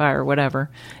Wi-Fi or whatever,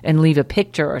 and leave a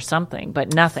picture or something,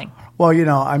 but nothing. Well,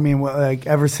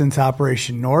 ever since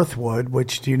Operation Northwood,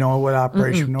 which do you know what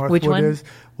Operation Northwood is?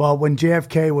 Well, when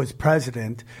JFK was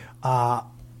president.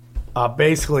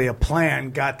 Basically, a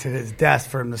plan got to his desk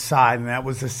for him to sign, and that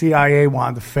was the CIA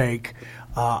wanted to fake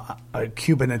a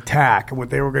Cuban attack. And what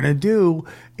they were going to do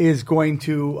is going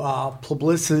to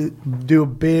do a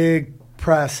big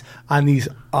press on these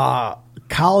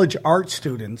college art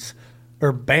students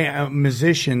or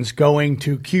musicians going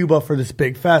to Cuba for this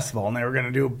big festival. And they were going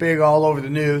to do a big all over the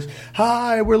news.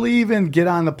 Hi, we're leaving. Get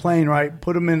on the plane, right?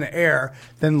 Put them in the air,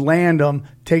 then land them,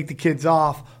 take the kids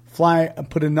off, fly,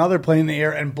 put another plane in the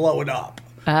air and blow it up.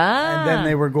 And then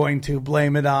they were going to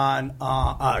blame it on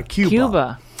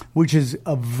Cuba. which is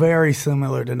very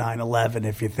similar to 9/11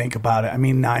 if you think about it. I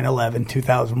mean, 9/11,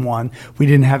 2001, we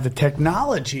didn't have the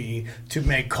technology to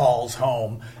make calls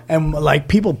home. And like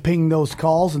people ping those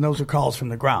calls, and those are calls from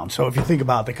the ground. So if you think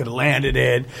about it, they could have landed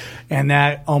it, and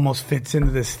that almost fits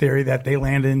into this theory that they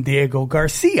landed in Diego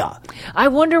Garcia. I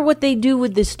wonder what they do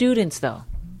with the students, though.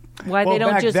 Why they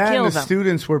don't back just then, kill the them.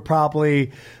 students were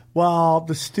probably,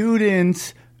 the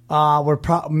students were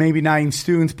maybe not even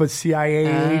students, but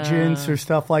CIA agents or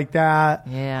stuff like that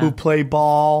who play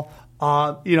ball.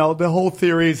 The whole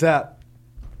theory is that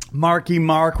Mark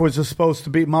Wahlberg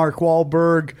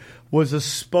was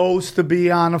supposed to be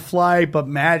on a flight, but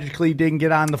magically didn't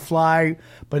get on the flight.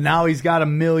 But now he's got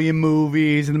 1 million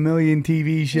movies and 1 million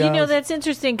TV shows. You know, that's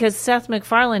interesting because Seth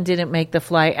MacFarlane didn't make the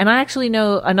flight. And I actually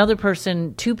know another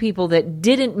person, 2 people that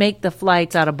didn't make the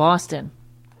flights out of Boston.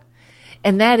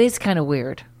 And that is kind of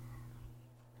weird.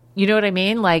 You know what I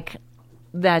mean? Like,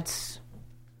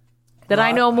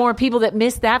 I know more people that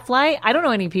missed that flight. I don't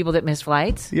know any people that missed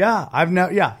flights. Yeah,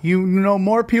 you know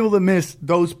more people that missed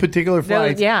those particular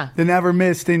flights than ever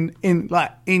missed in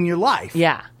your life.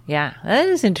 Yeah, that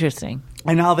is interesting.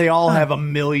 And now they all have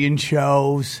 1 million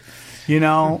shows. You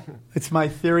know, it's my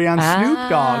theory on Snoop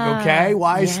Dogg, okay?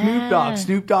 Why is Snoop Dogg?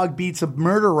 Snoop Dogg beats a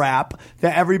murder rap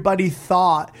that everybody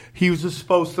thought he was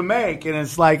supposed to make. And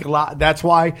it's like a lot. That's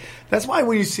why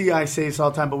when you see, I say this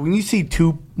all the time, but when you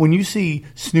see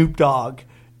Snoop Dogg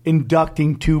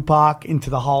inducting Tupac into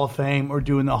the Hall of Fame or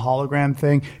doing the hologram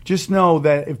thing, just know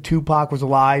that if Tupac was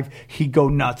alive, he'd go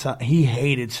nuts. He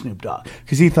hated Snoop Dogg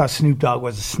because he thought Snoop Dogg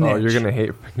was a snitch. Oh, you're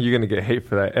gonna get hate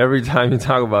for that every time you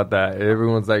talk about that.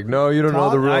 Everyone's like, "No, you don't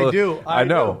know the real." I do. I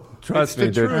know. Trust me,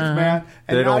 it's the truth, man.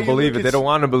 And they now don't believe it. They don't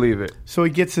want to believe it. So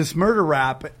he gets this murder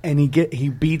rap, and he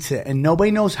beats it, and nobody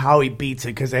knows how he beats it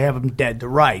because they have him dead to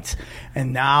rights.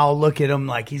 And now look at him,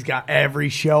 like he's got every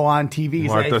show on TV. He's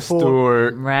Martha like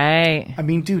Stewart, right? I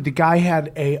mean, dude, the guy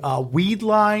had a weed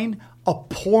line, a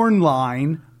porn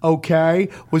line. Okay,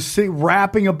 was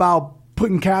rapping about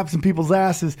putting caps in people's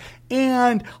asses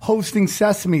and hosting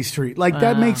Sesame Street. Like,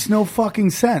 that makes no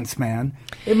fucking sense, man.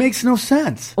 It makes no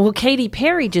sense. Well, Katy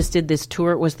Perry just did this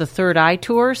tour. It was the Third Eye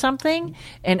Tour or something,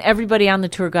 and everybody on the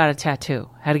tour got a tattoo.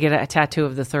 Had to get a tattoo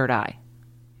of the third eye.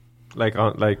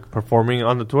 Like performing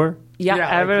on the tour? Yeah,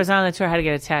 everybody was on the tour, had to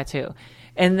get a tattoo.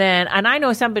 And I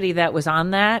know somebody that was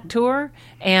on that tour,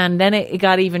 and then it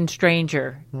got even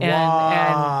stranger.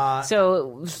 And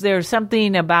so there's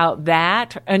something about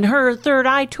that. And her Third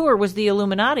Eye tour was the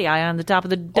Illuminati eye on the top of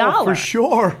the dollar. Oh, for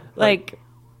sure. Like,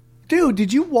 dude,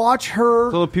 did you watch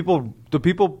her? So the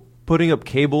people putting up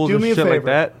cables and shit like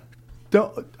that?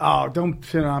 Don't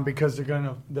sit on because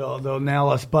they'll nail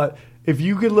us. But if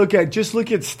you could look at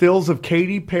stills of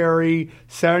Katy Perry,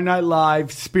 Saturday Night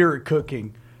Live, Spirit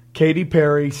Cooking. Katy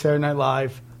Perry, Saturday Night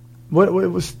Live. What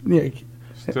was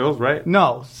Stills, right?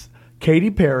 No,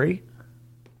 Katy Perry.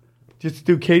 Just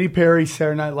do Katy Perry,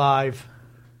 Saturday Night Live.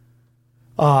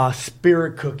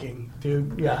 Spirit Cooking,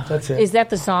 dude. Yeah, that's it. Is that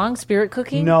the song, Spirit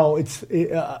Cooking? No, it's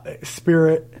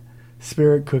Spirit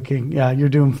Cooking. Yeah, you're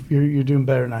doing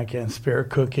better than I can.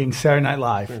 Spirit Cooking, Saturday Night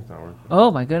Live. Oh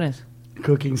my goodness.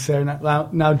 Cooking Saturday Night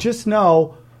Live. Now just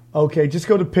know, okay, just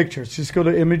go to pictures. Just go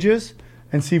to images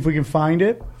and see if we can find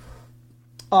it.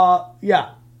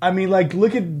 Yeah. I mean, like,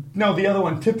 the other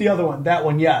one. Tip the other one. That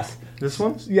one, yes. This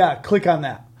one? Yeah, click on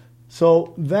that.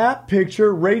 So that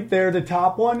picture right there, the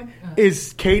top one,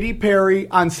 is Katy Perry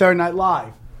on Saturday Night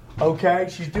Live. Okay?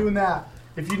 She's doing that.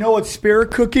 If you know what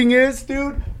Spirit Cooking is,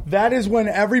 dude, that is when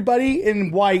everybody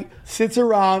in white sits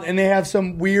around and they have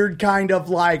some weird kind of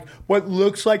like what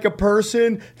looks like a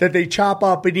person that they chop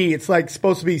up and eat. It's like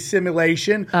supposed to be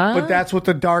simulation, but that's what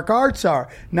the dark arts are.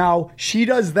 Now, she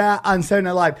does that on Saturday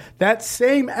Night Live. That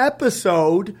same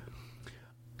episode,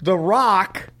 The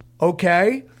Rock,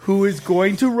 okay, who is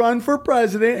going to run for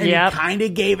president, and he kind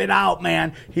of gave it out,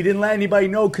 man. He didn't let anybody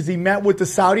know because he met with the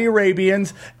Saudi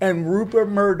Arabians and Rupert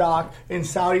Murdoch in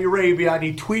Saudi Arabia, and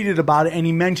he tweeted about it, and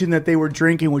he mentioned that they were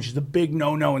drinking, which is a big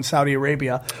no-no in Saudi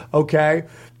Arabia, okay?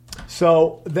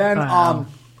 So then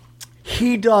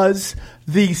he does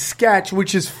the sketch,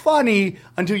 which is funny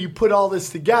until you put all this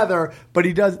together, but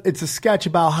it's a sketch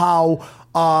about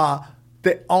how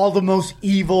that all the most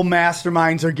evil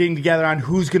masterminds are getting together on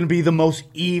who's going to be the most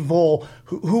evil,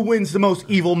 who wins the most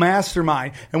evil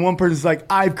mastermind? And one person's like,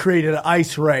 I've created an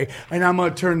ice ray, and I'm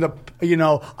going to turn the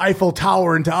Eiffel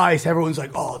Tower into ice. Everyone's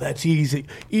like, oh, that's easy.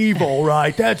 Evil,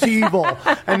 right? That's evil.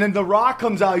 And then The Rock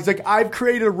comes out. He's like, I've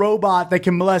created a robot that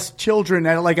can molest children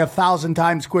at like 1,000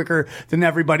 times quicker than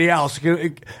everybody else.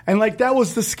 And like, that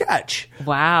was the sketch.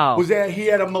 Wow. Was that he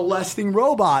had a molesting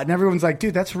robot, and everyone's like,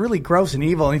 dude, that's really gross and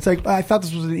evil. And he's like, I thought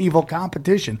this was an evil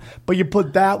competition. But you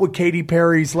put that with Katy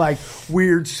Perry's like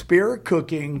weird spirit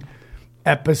cooking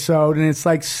episode, and it's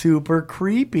like super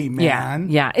creepy, man.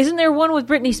 Yeah. Isn't there one with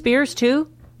Britney Spears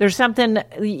too? There's something.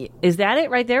 Is that it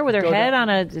right there with her head down, on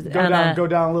a? Go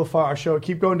down a little far. I'll show it.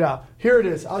 Keep going down. Here it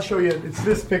is. I'll show you. It's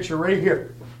this picture right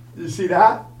here. You see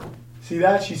that? See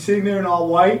that? She's sitting there in all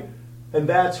white, and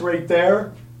that's right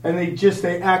there. And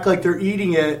they act like they're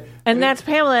eating it. And that's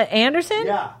Pamela Anderson?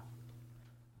 Yeah.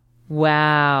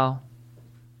 Wow.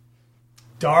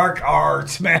 Dark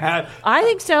arts, man. I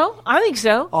think so.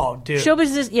 Oh, dude. Show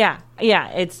business, yeah.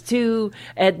 It's too,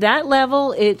 at that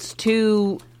level, it's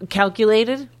too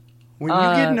calculated. When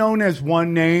you get known as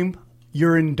one name,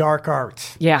 you're in dark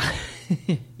arts. Yeah.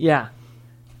 Yeah.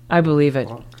 I believe it.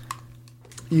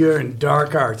 You're in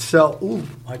dark arts. So,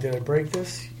 did I break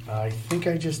this? I think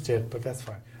I just did, but that's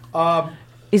fine.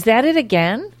 Is that it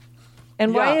again?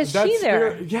 And why is she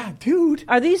there? Yeah, dude.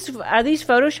 Are these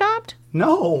photoshopped?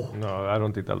 No, I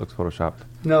don't think that looks photoshopped.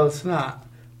 no, it's not.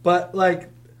 But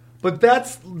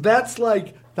that's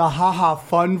like the haha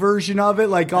fun version of it.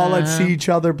 Like, let's see each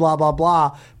other, blah blah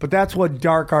blah. But that's what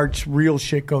dark arts real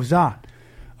shit goes on.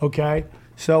 Okay.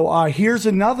 So here's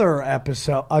another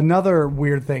episode, another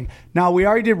weird thing. Now, we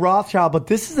already did Rothschild, but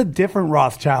this is a different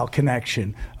Rothschild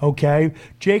connection, okay?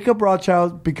 Jacob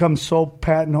Rothschild becomes sole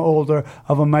patent holder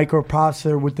of a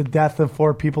microprocessor with the death of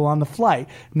 4 people on the flight.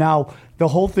 Now, the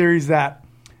whole theory is that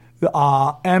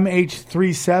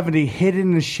MH370 hid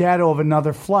in the shadow of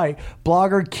another flight.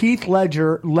 Blogger Keith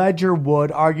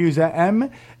Ledgerwood argues that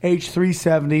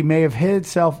MH370 may have hid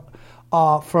itself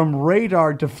from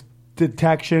radar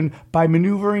detection by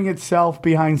maneuvering itself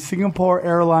behind Singapore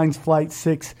Airlines Flight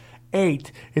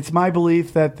 68. It's my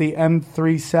belief that the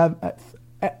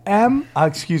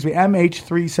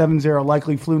MH370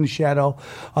 likely flew in the shadow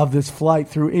of this flight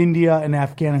through India and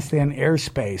Afghanistan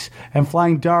airspace, and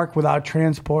flying dark without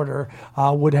transporter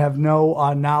would have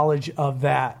no knowledge of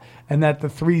that, and that the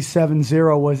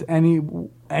 370 was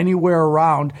anywhere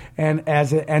around, and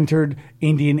as it entered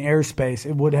Indian airspace,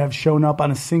 it would have shown up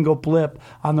on a single blip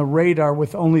on the radar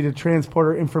with only the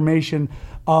transporter information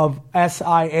of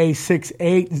SIA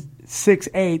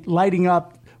 68 lighting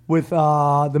up with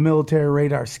the military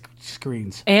radar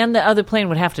screens. And the other plane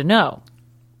would have to know.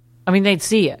 I mean, they'd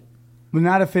see it. But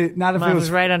not if it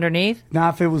was right underneath.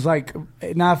 Not if it was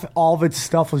not if all of its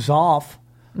stuff was off.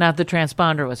 Not the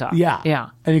transponder was off. Yeah.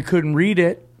 And you couldn't read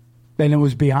it, then it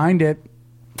was behind it.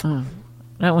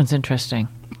 That one's interesting.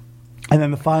 And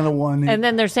then the final one. And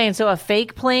then they're saying, so a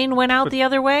fake plane went out the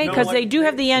other way? Because they do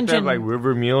have the engine. They have like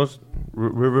river mirrors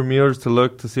to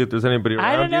look to see if there's anybody around.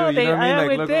 I don't know. You know what I mean? I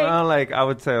Like, look around. Like, I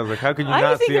would say, how could you I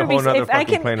not think see a whole other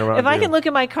fucking plane around If I you? can look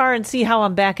at my car and see how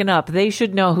I'm backing up, they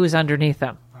should know who's underneath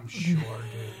them. I'm sure, dude.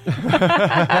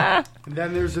 And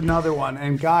then there's another one.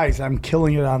 And guys, I'm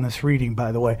killing it on this reading,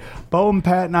 by the way. Boeing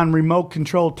patent on remote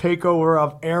control takeover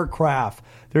of aircraft.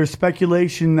 There's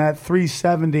speculation that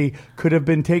 370 could have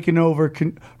been taken over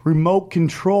remote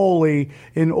controlly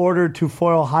in order to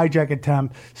foil hijack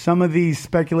attempt. Some of these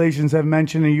speculations have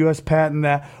mentioned a U.S. patent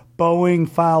that Boeing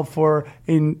filed for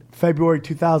in February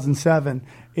 2007,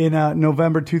 in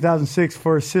November 2006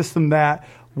 for a system that,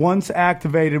 once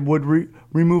activated, would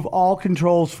remove all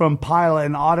controls from pilot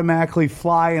and automatically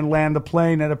fly and land the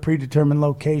plane at a predetermined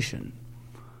location.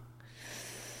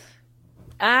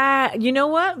 You know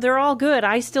what? They're all good.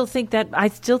 I still think that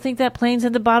plane's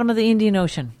at the bottom of the Indian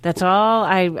Ocean. That's all.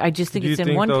 I just think it's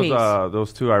in one piece.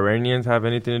 Those 2 Iranians have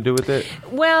anything to do with it?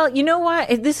 Well, you know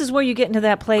what? This is where you get into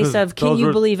that place of can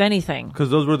you believe anything?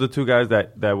 Because those were the 2 guys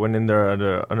that went in there,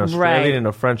 an Australian and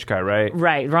a French guy, right?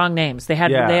 Right. Wrong names. They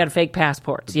had fake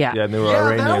passports. Yeah. Yeah, and they were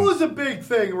Iranian. That was a big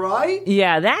thing, right?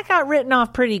 Yeah, that got written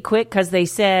off pretty quick because they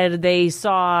said they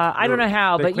saw. I don't know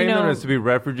how, they but claimed them as to be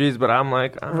refugees, but I'm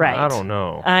like, right. I don't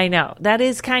know. I know. That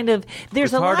is kind of,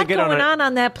 there's a lot going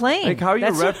on that plane. Like, how are you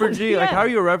a refugee? Like, how are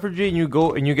you a refugee and you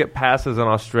go and you get passed as an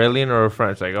Australian or a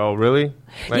French? Like, oh, really?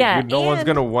 Like, no one's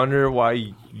going to wonder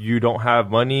why you don't have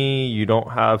money, you don't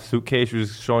have suitcase, you're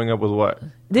just showing up with what?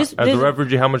 As a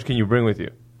refugee, how much can you bring with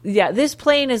you? Yeah, this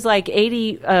plane is like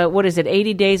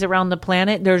 80 days around the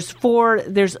planet. There's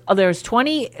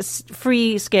 20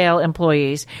 free scale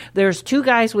employees. There's 2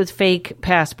 guys with fake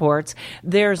passports.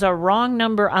 There's a wrong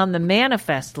number on the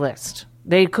manifest list.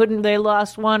 They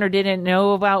lost one or didn't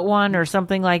know about one or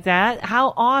something like that.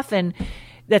 How often?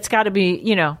 That's got to be,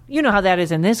 you know how that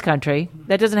is in this country.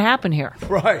 That doesn't happen here.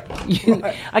 Right.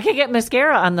 I can't get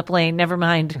mascara on the plane, never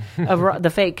mind the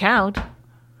fake count.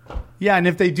 Yeah, and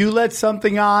if they do let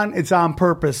something on, it's on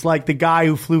purpose. Like the guy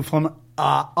who flew from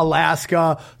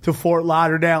Alaska to Fort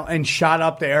Lauderdale and shot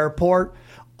up the airport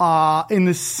in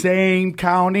the same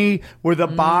county where the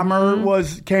bomber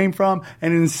came from,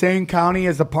 and in the same county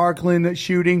as the Parkland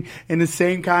shooting, in the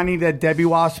same county that Debbie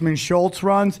Wasserman Schultz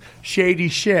runs. Shady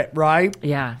shit, right?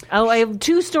 Yeah. Oh, I have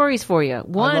 2 stories for you.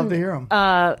 One, I'd love to hear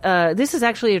them. This is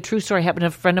actually a true story. Happened to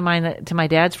a friend of mine, to my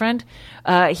dad's friend.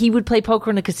 He would play poker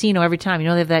in a casino every time. You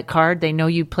know, they have that card. They know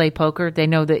you play poker. They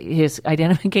know that his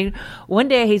identification. One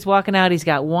day he's walking out. He's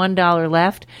got $1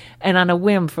 left. And on a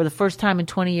whim, for the first time in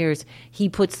 20 years, he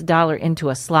puts the dollar into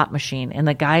a slot machine. And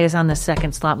the guy is on the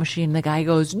second slot machine. The guy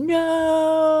goes,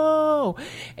 no.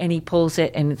 And he pulls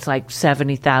it, and it's like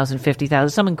 $70,000,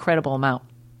 $50,000, some incredible amount.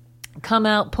 Come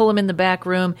out, pull him in the back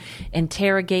room,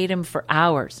 interrogate him for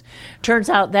hours. Turns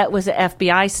out that was an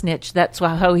FBI snitch. That's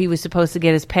how he was supposed to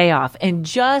get his payoff. And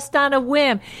just on a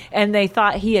whim, and they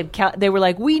thought they were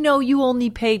like, we know you only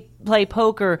play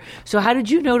poker, so how did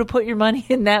you know to put your money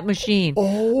in that machine?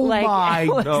 Oh, my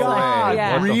God.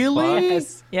 Yeah. Really?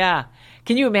 Yes. Yeah.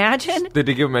 Can you imagine? Did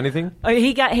they give him anything?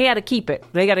 He had to keep it.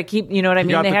 They got to keep, you know what I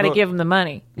mean? They had to give him the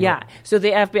money. Yeah. So the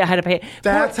FBI had to pay.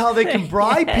 That's how they can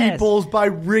bribe people, is by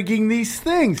rigging these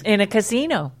things. In a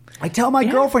casino. I tell my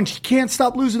girlfriend she can't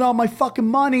stop losing all my fucking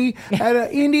money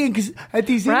at Indian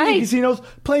casinos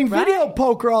playing video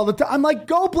poker all the time. I'm like,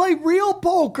 go play real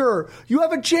poker. You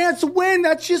have a chance to win.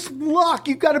 That's just luck.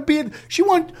 You got to be. She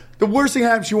won. The worst thing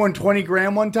happened. She won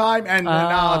 $20,000 one time, and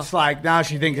now it's like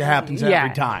she thinks it happens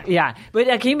every time. Yeah, but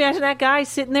can you imagine that guy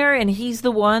sitting there, and he's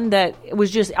the one that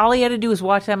was just all he had to do was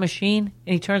watch that machine,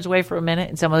 and he turns away for a minute,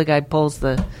 and some other guy pulls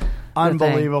the.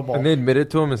 Unbelievable. And they admitted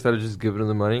to him instead of just giving him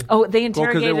the money? Oh, they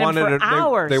interrogated him for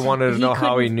hours. They wanted to know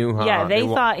how he knew how. Yeah, they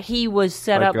thought he was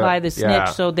set up by the snitch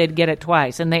so they'd get it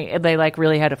twice. And they like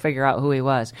really had to figure out who he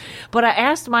was. But I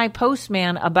asked my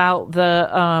postman about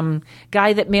the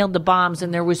guy that mailed the bombs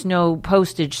and there was no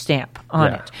postage stamp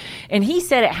on it. And he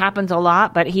said it happens a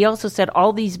lot, but he also said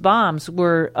all these bombs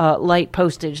were light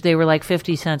postage. They were like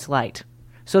 50 cents light.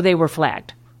 So they were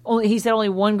flagged. He said only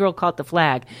one girl caught the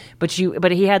flag, but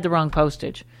he had the wrong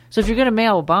postage. So if you're going to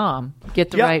mail a bomb, get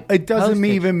the right it doesn't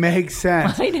postage. even make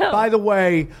sense. I know. By the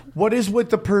way, what is with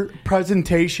the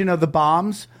presentation of the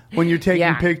bombs when you're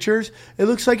taking pictures? It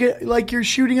looks like you're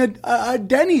shooting a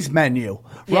Denny's menu,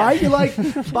 right? Yeah. You're like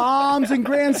bombs and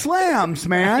grand slams,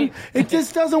 man. It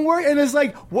just doesn't work. And it's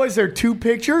like, was there 2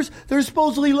 pictures? There's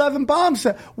supposedly 11 bombs.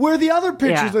 Where are the other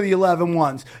pictures of the 11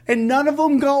 ones? And none of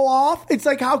them go off? It's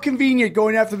like, how convenient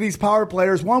going after these power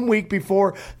players 1 week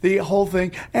before the whole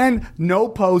thing, and no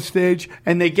postage,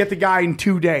 and they get the guy in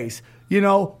 2 days. You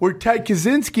know, where Ted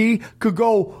Kaczynski could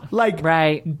go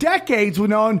decades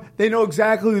without they know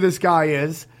exactly who this guy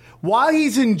is. While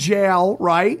he's in jail,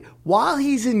 right? While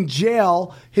he's in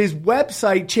jail, his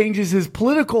website changes his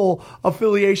political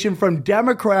affiliation from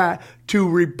Democrat to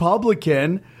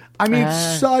Republican. I mean,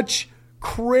 such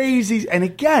crazy. And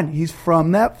again, he's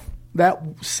from that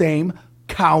same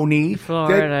county.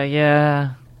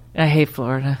 Florida, I hate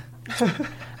Florida.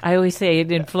 I always say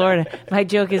it in Florida. My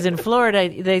joke is in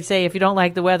Florida, they say if you don't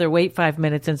like the weather, wait 5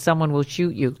 minutes and someone will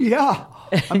shoot you. Yeah.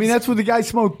 I mean, that's when the guy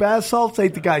smoked bath salts,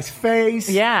 ate the guy's face.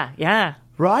 Yeah.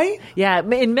 Right? Yeah,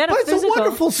 in metaphysical. But it's a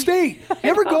wonderful state. You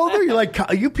ever go there? You're like,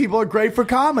 you people are great for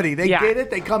comedy. They get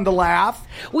it. They come to laugh.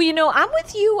 Well, you know, I'm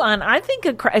with you on, I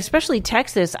think, especially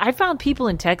Texas. I found people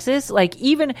in Texas, like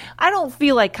I don't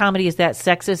feel like comedy is that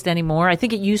sexist anymore. I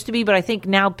think it used to be, but I think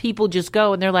now people just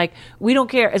go and they're like, we don't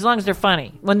care as long as they're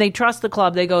funny. When they trust the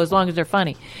club, they go as long as they're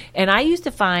funny. And I used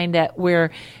to find that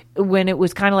when it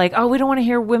was kind of like, oh, we don't want to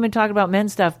hear women talk about men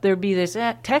stuff, there'd be this,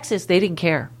 Texas, they didn't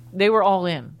care. They were all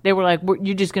in. They were like,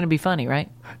 you're just going to be funny, right?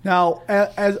 Now,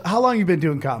 how long have you been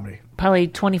doing comedy? Probably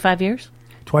 25 years.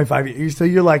 25 years. So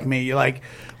you're like me. You're like,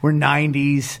 we're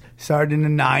 90s, started in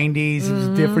the 90s. It was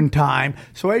a different time.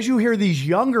 So as you hear these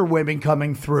younger women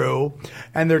coming through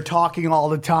and they're talking all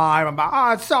the time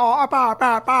about,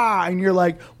 and you're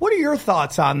like, what are your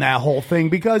thoughts on that whole thing?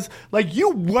 Because like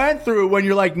you went through when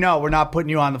you're like, no, we're not putting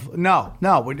you on no,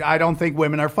 I don't think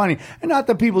women are funny. And not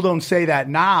that people don't say that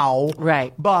now.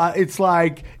 Right. But it's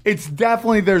like, it's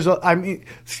definitely,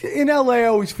 in LA, I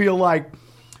always feel like,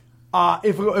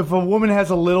 if a woman has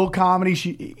a little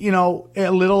comedy, a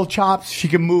little chops, she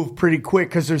can move pretty quick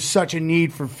because there's such a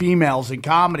need for females in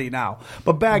comedy now.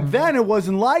 But back then, it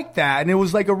wasn't like that, and it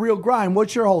was like a real grind.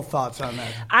 What's your whole thoughts on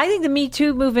that? I think the Me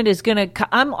Too movement is going to.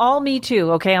 I'm all Me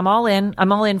Too. Okay, I'm all in.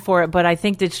 I'm all in for it. But I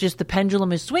think that's just the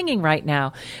pendulum is swinging right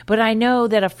now. But I know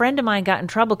that a friend of mine got in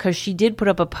trouble because she did put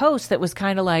up a post that was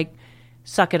kind of like,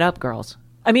 "Suck it up, girls."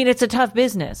 I mean, it's a tough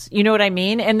business. You know what I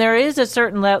mean? And there is a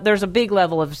certain there's a big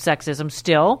level of sexism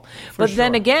still. But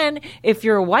then again, if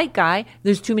you're a white guy,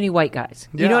 there's too many white guys.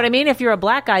 You know what I mean? If you're a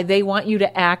black guy, they want you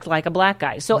to act like a black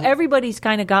guy. So everybody's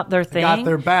kind of got their thing. Got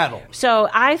their battle. So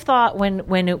I thought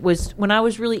when I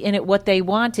was really in it, what they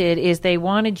wanted is they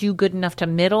wanted you good enough to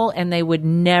middle, and they would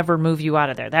never move you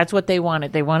out of there. That's what they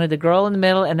wanted. They wanted the girl in the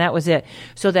middle, and that was it.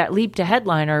 So that leap to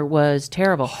headliner was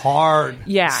terrible. Hard.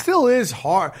 Yeah. Still is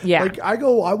hard. Yeah. Like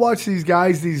I watch these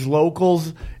guys, these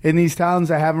locals in these towns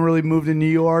that haven't really moved to New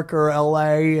York or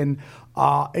LA, and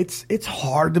it's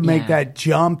hard to make that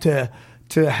jump to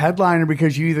headliner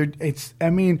because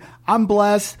I'm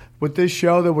blessed with this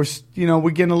show that we're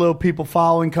getting a little people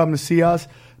following come to see us.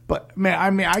 But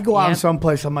man, I go out in some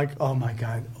place, I'm like, oh my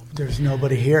God, there's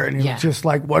nobody here. And it's just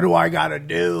like, what do I got to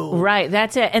do? Right,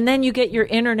 that's it. And then you get your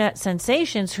internet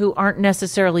sensations who aren't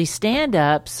necessarily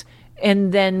stand-ups,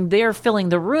 and then they're filling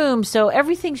the room. So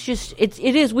everything's just, it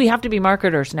is, we have to be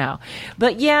marketers now.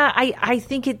 But yeah, I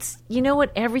think it's, you know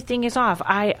what, everything is off.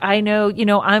 I know,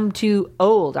 I'm too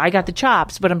old. I got the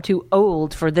chops, but I'm too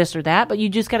old for this or that. But you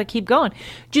just got to keep going.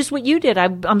 Just what you did.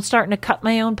 I'm starting to cut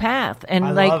my own path. And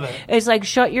I love it. It's like,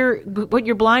 put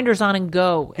your blinders on and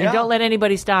go. And don't let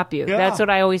anybody stop you. Yeah. That's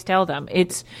what I always tell them.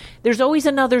 There's always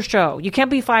another show. You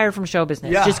can't be fired from show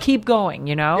business. Yeah. Just keep going,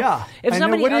 Yeah.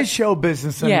 What is show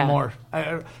business anymore?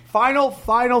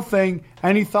 Final thing.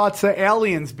 Any thoughts of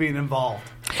aliens being involved?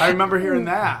 I remember hearing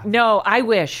that. No, I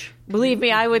wish. Believe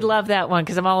me, I would love that one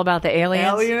because I'm all about the aliens.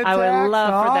 Alien attacks, I would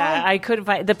love for that. I couldn't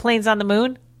find the planes on the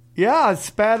moon. Yeah,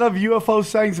 spat of UFO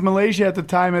sightings in Malaysia at the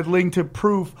time had linked to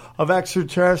proof of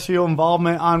extraterrestrial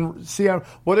involvement on CM.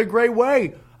 What a great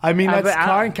way. I mean,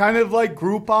 that's kind of like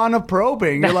Groupon of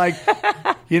probing. You're like,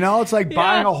 it's like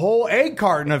buying a whole egg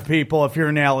carton of people if you're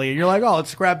an alien. You're like, oh,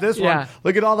 let's grab this one.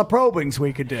 Look at all the probings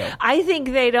we could do. I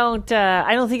think they don't,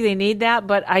 I don't think they need that,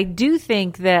 but I do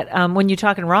think that when you're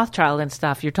talking Rothschild and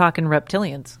stuff, you're talking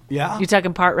reptilians. Yeah. You're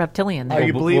talking part reptilian there. Do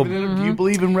you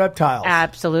believe in reptiles?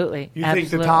 Absolutely. You think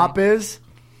the top is?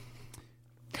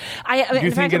 Do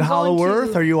you think in Hollow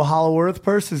Earth? Are you a Hollow Earth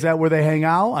person? Is that where they hang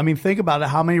out? I mean, think about it.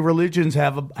 How many religions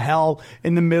have a hell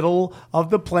in the middle of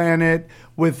the planet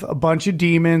with a bunch of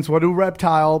demons? What do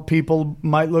reptile people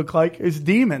might look like? Is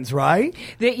demons, right?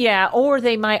 Or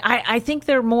they might. I think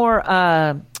they're more.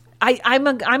 I'm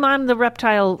on the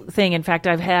reptile thing. In fact,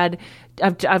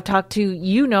 I've talked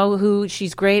to who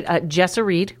she's great, Jessa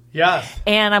Reed. Yes.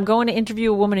 And I'm going to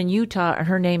interview a woman in Utah, and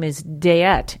her name is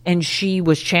Dayette, and she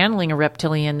was channeling a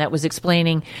reptilian that was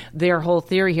explaining their whole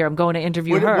theory here. I'm going to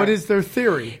interview her. What is their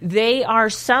theory? They are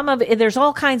there's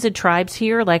all kinds of tribes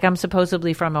here. Like, I'm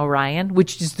supposedly from Orion,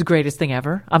 which is the greatest thing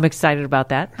ever. I'm excited about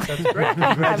that. That's great.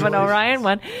 I'm an Orion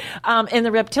one. And the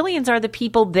reptilians are the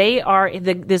people,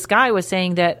 this guy was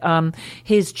saying that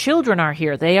his children are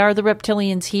here. They are the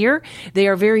reptilians here. They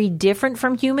are very different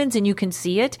from humans, and you can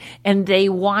see it, and they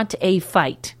want a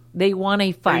fight. They want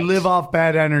a fight. They live off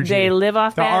bad energy.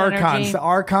 The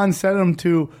Archons sent them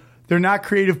to, they're not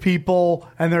creative people,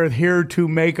 and they're here to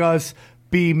make us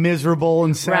be miserable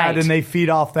and sad, and they feed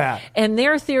off that. And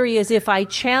their theory is, if I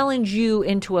challenge you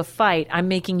into a fight, I'm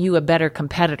making you a better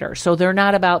competitor. So they're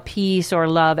not about peace or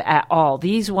love at all.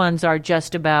 These ones are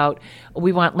just about,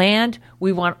 we want land,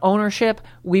 we want ownership,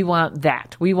 we want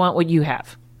that. We want what you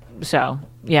have. So,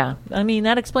 yeah. I mean,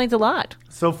 that explains a lot.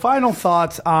 So, final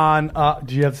thoughts on,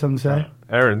 do you have something to say?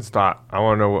 Aaron's thought. I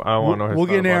want to know his thought. We'll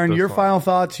get Aaron. Your final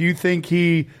thoughts. You think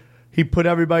he put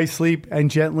everybody to sleep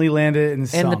and gently landed in the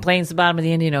sun? And the plane's the bottom of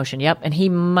the Indian Ocean. Yep. And he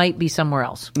might be somewhere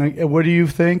else. What do you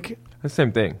think? The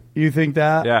same thing. You think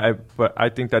that? Yeah, but I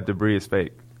think that debris is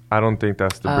fake. I don't think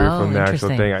that's debris from the actual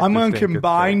thing. I'm going to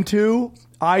combine two.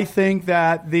 I think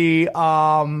that the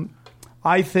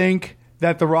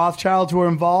Rothschilds were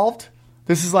involved.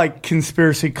 This is like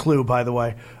conspiracy clue, by the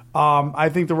way. I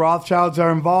think the Rothschilds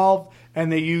are involved, and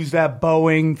they used that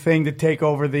Boeing thing to take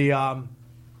over the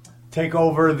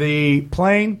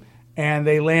plane, and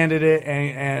they landed it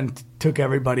and took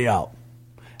everybody out.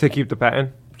 To keep the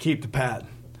patent? Keep the patent.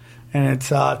 And it's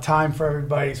time for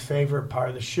everybody's favorite part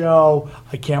of the show.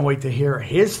 I can't wait to hear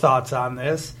his thoughts on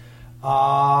this.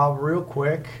 Real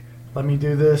quick, let me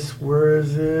do this. Where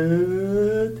is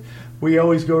it? We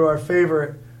always go to our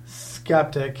favorite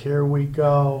skeptic. Here we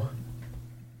go.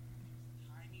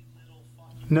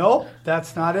 Nope,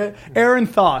 that's not it. Aaron,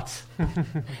 thoughts?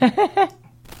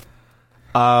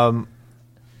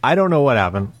 I don't know what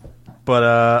happened,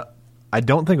 but I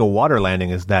don't think a water landing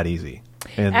is that easy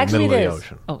in the middle of the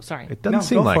ocean. Oh, sorry. It doesn't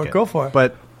seem like it. Go for it.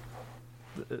 But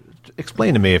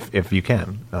explain to me if you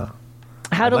can.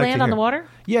 How to land on the water?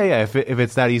 Yeah. If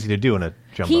it's that easy to do in a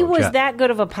jumbo He was jet. that good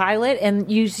of a pilot,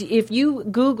 and if you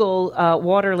Google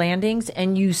water landings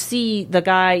and you see the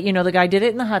guy did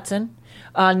it in the Hudson.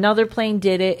 Another plane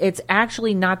did it. It's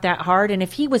actually not that hard, and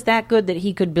if he was that good that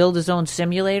he could build his own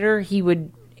simulator, he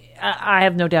would. I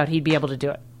have no doubt he'd be able to do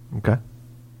it. Okay.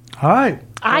 All right.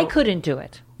 I couldn't do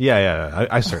it. Yeah.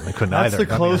 I certainly couldn't either. That's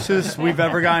the closest we've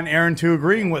ever gotten Aaron to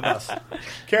agreeing with us.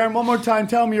 Karen, one more time,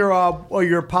 tell them your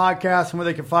podcast and where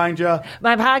they can find you.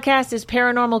 My podcast is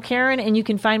Paranormal Karen, and you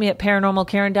can find me at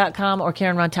paranormalkaren.com or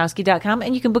KarenRontowski.com,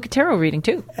 and you can book a tarot reading,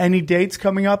 too. Any dates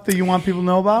coming up that you want people to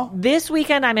know about? This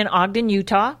weekend, I'm in Ogden,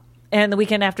 Utah. And the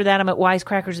weekend after that, I'm at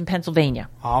Wisecrackers in Pennsylvania.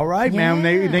 All right, man.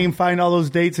 They can find all those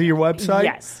dates at your website?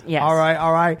 Yes. All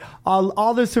right.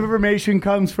 All this information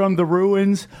comes from the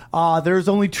ruins. There's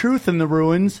only truth in the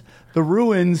ruins. The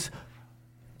ruins,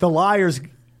 the liars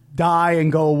die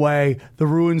and go away. The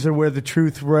ruins are where the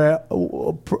truth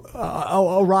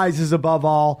arises above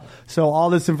all. So all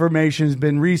this information has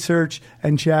been researched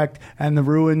and checked, and the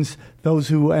ruins, those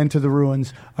who enter the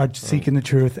ruins are seeking the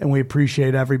truth, and we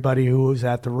appreciate everybody who is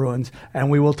at the ruins. And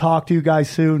we will talk to you guys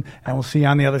soon, and we'll see you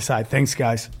on the other side. Thanks,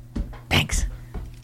 guys.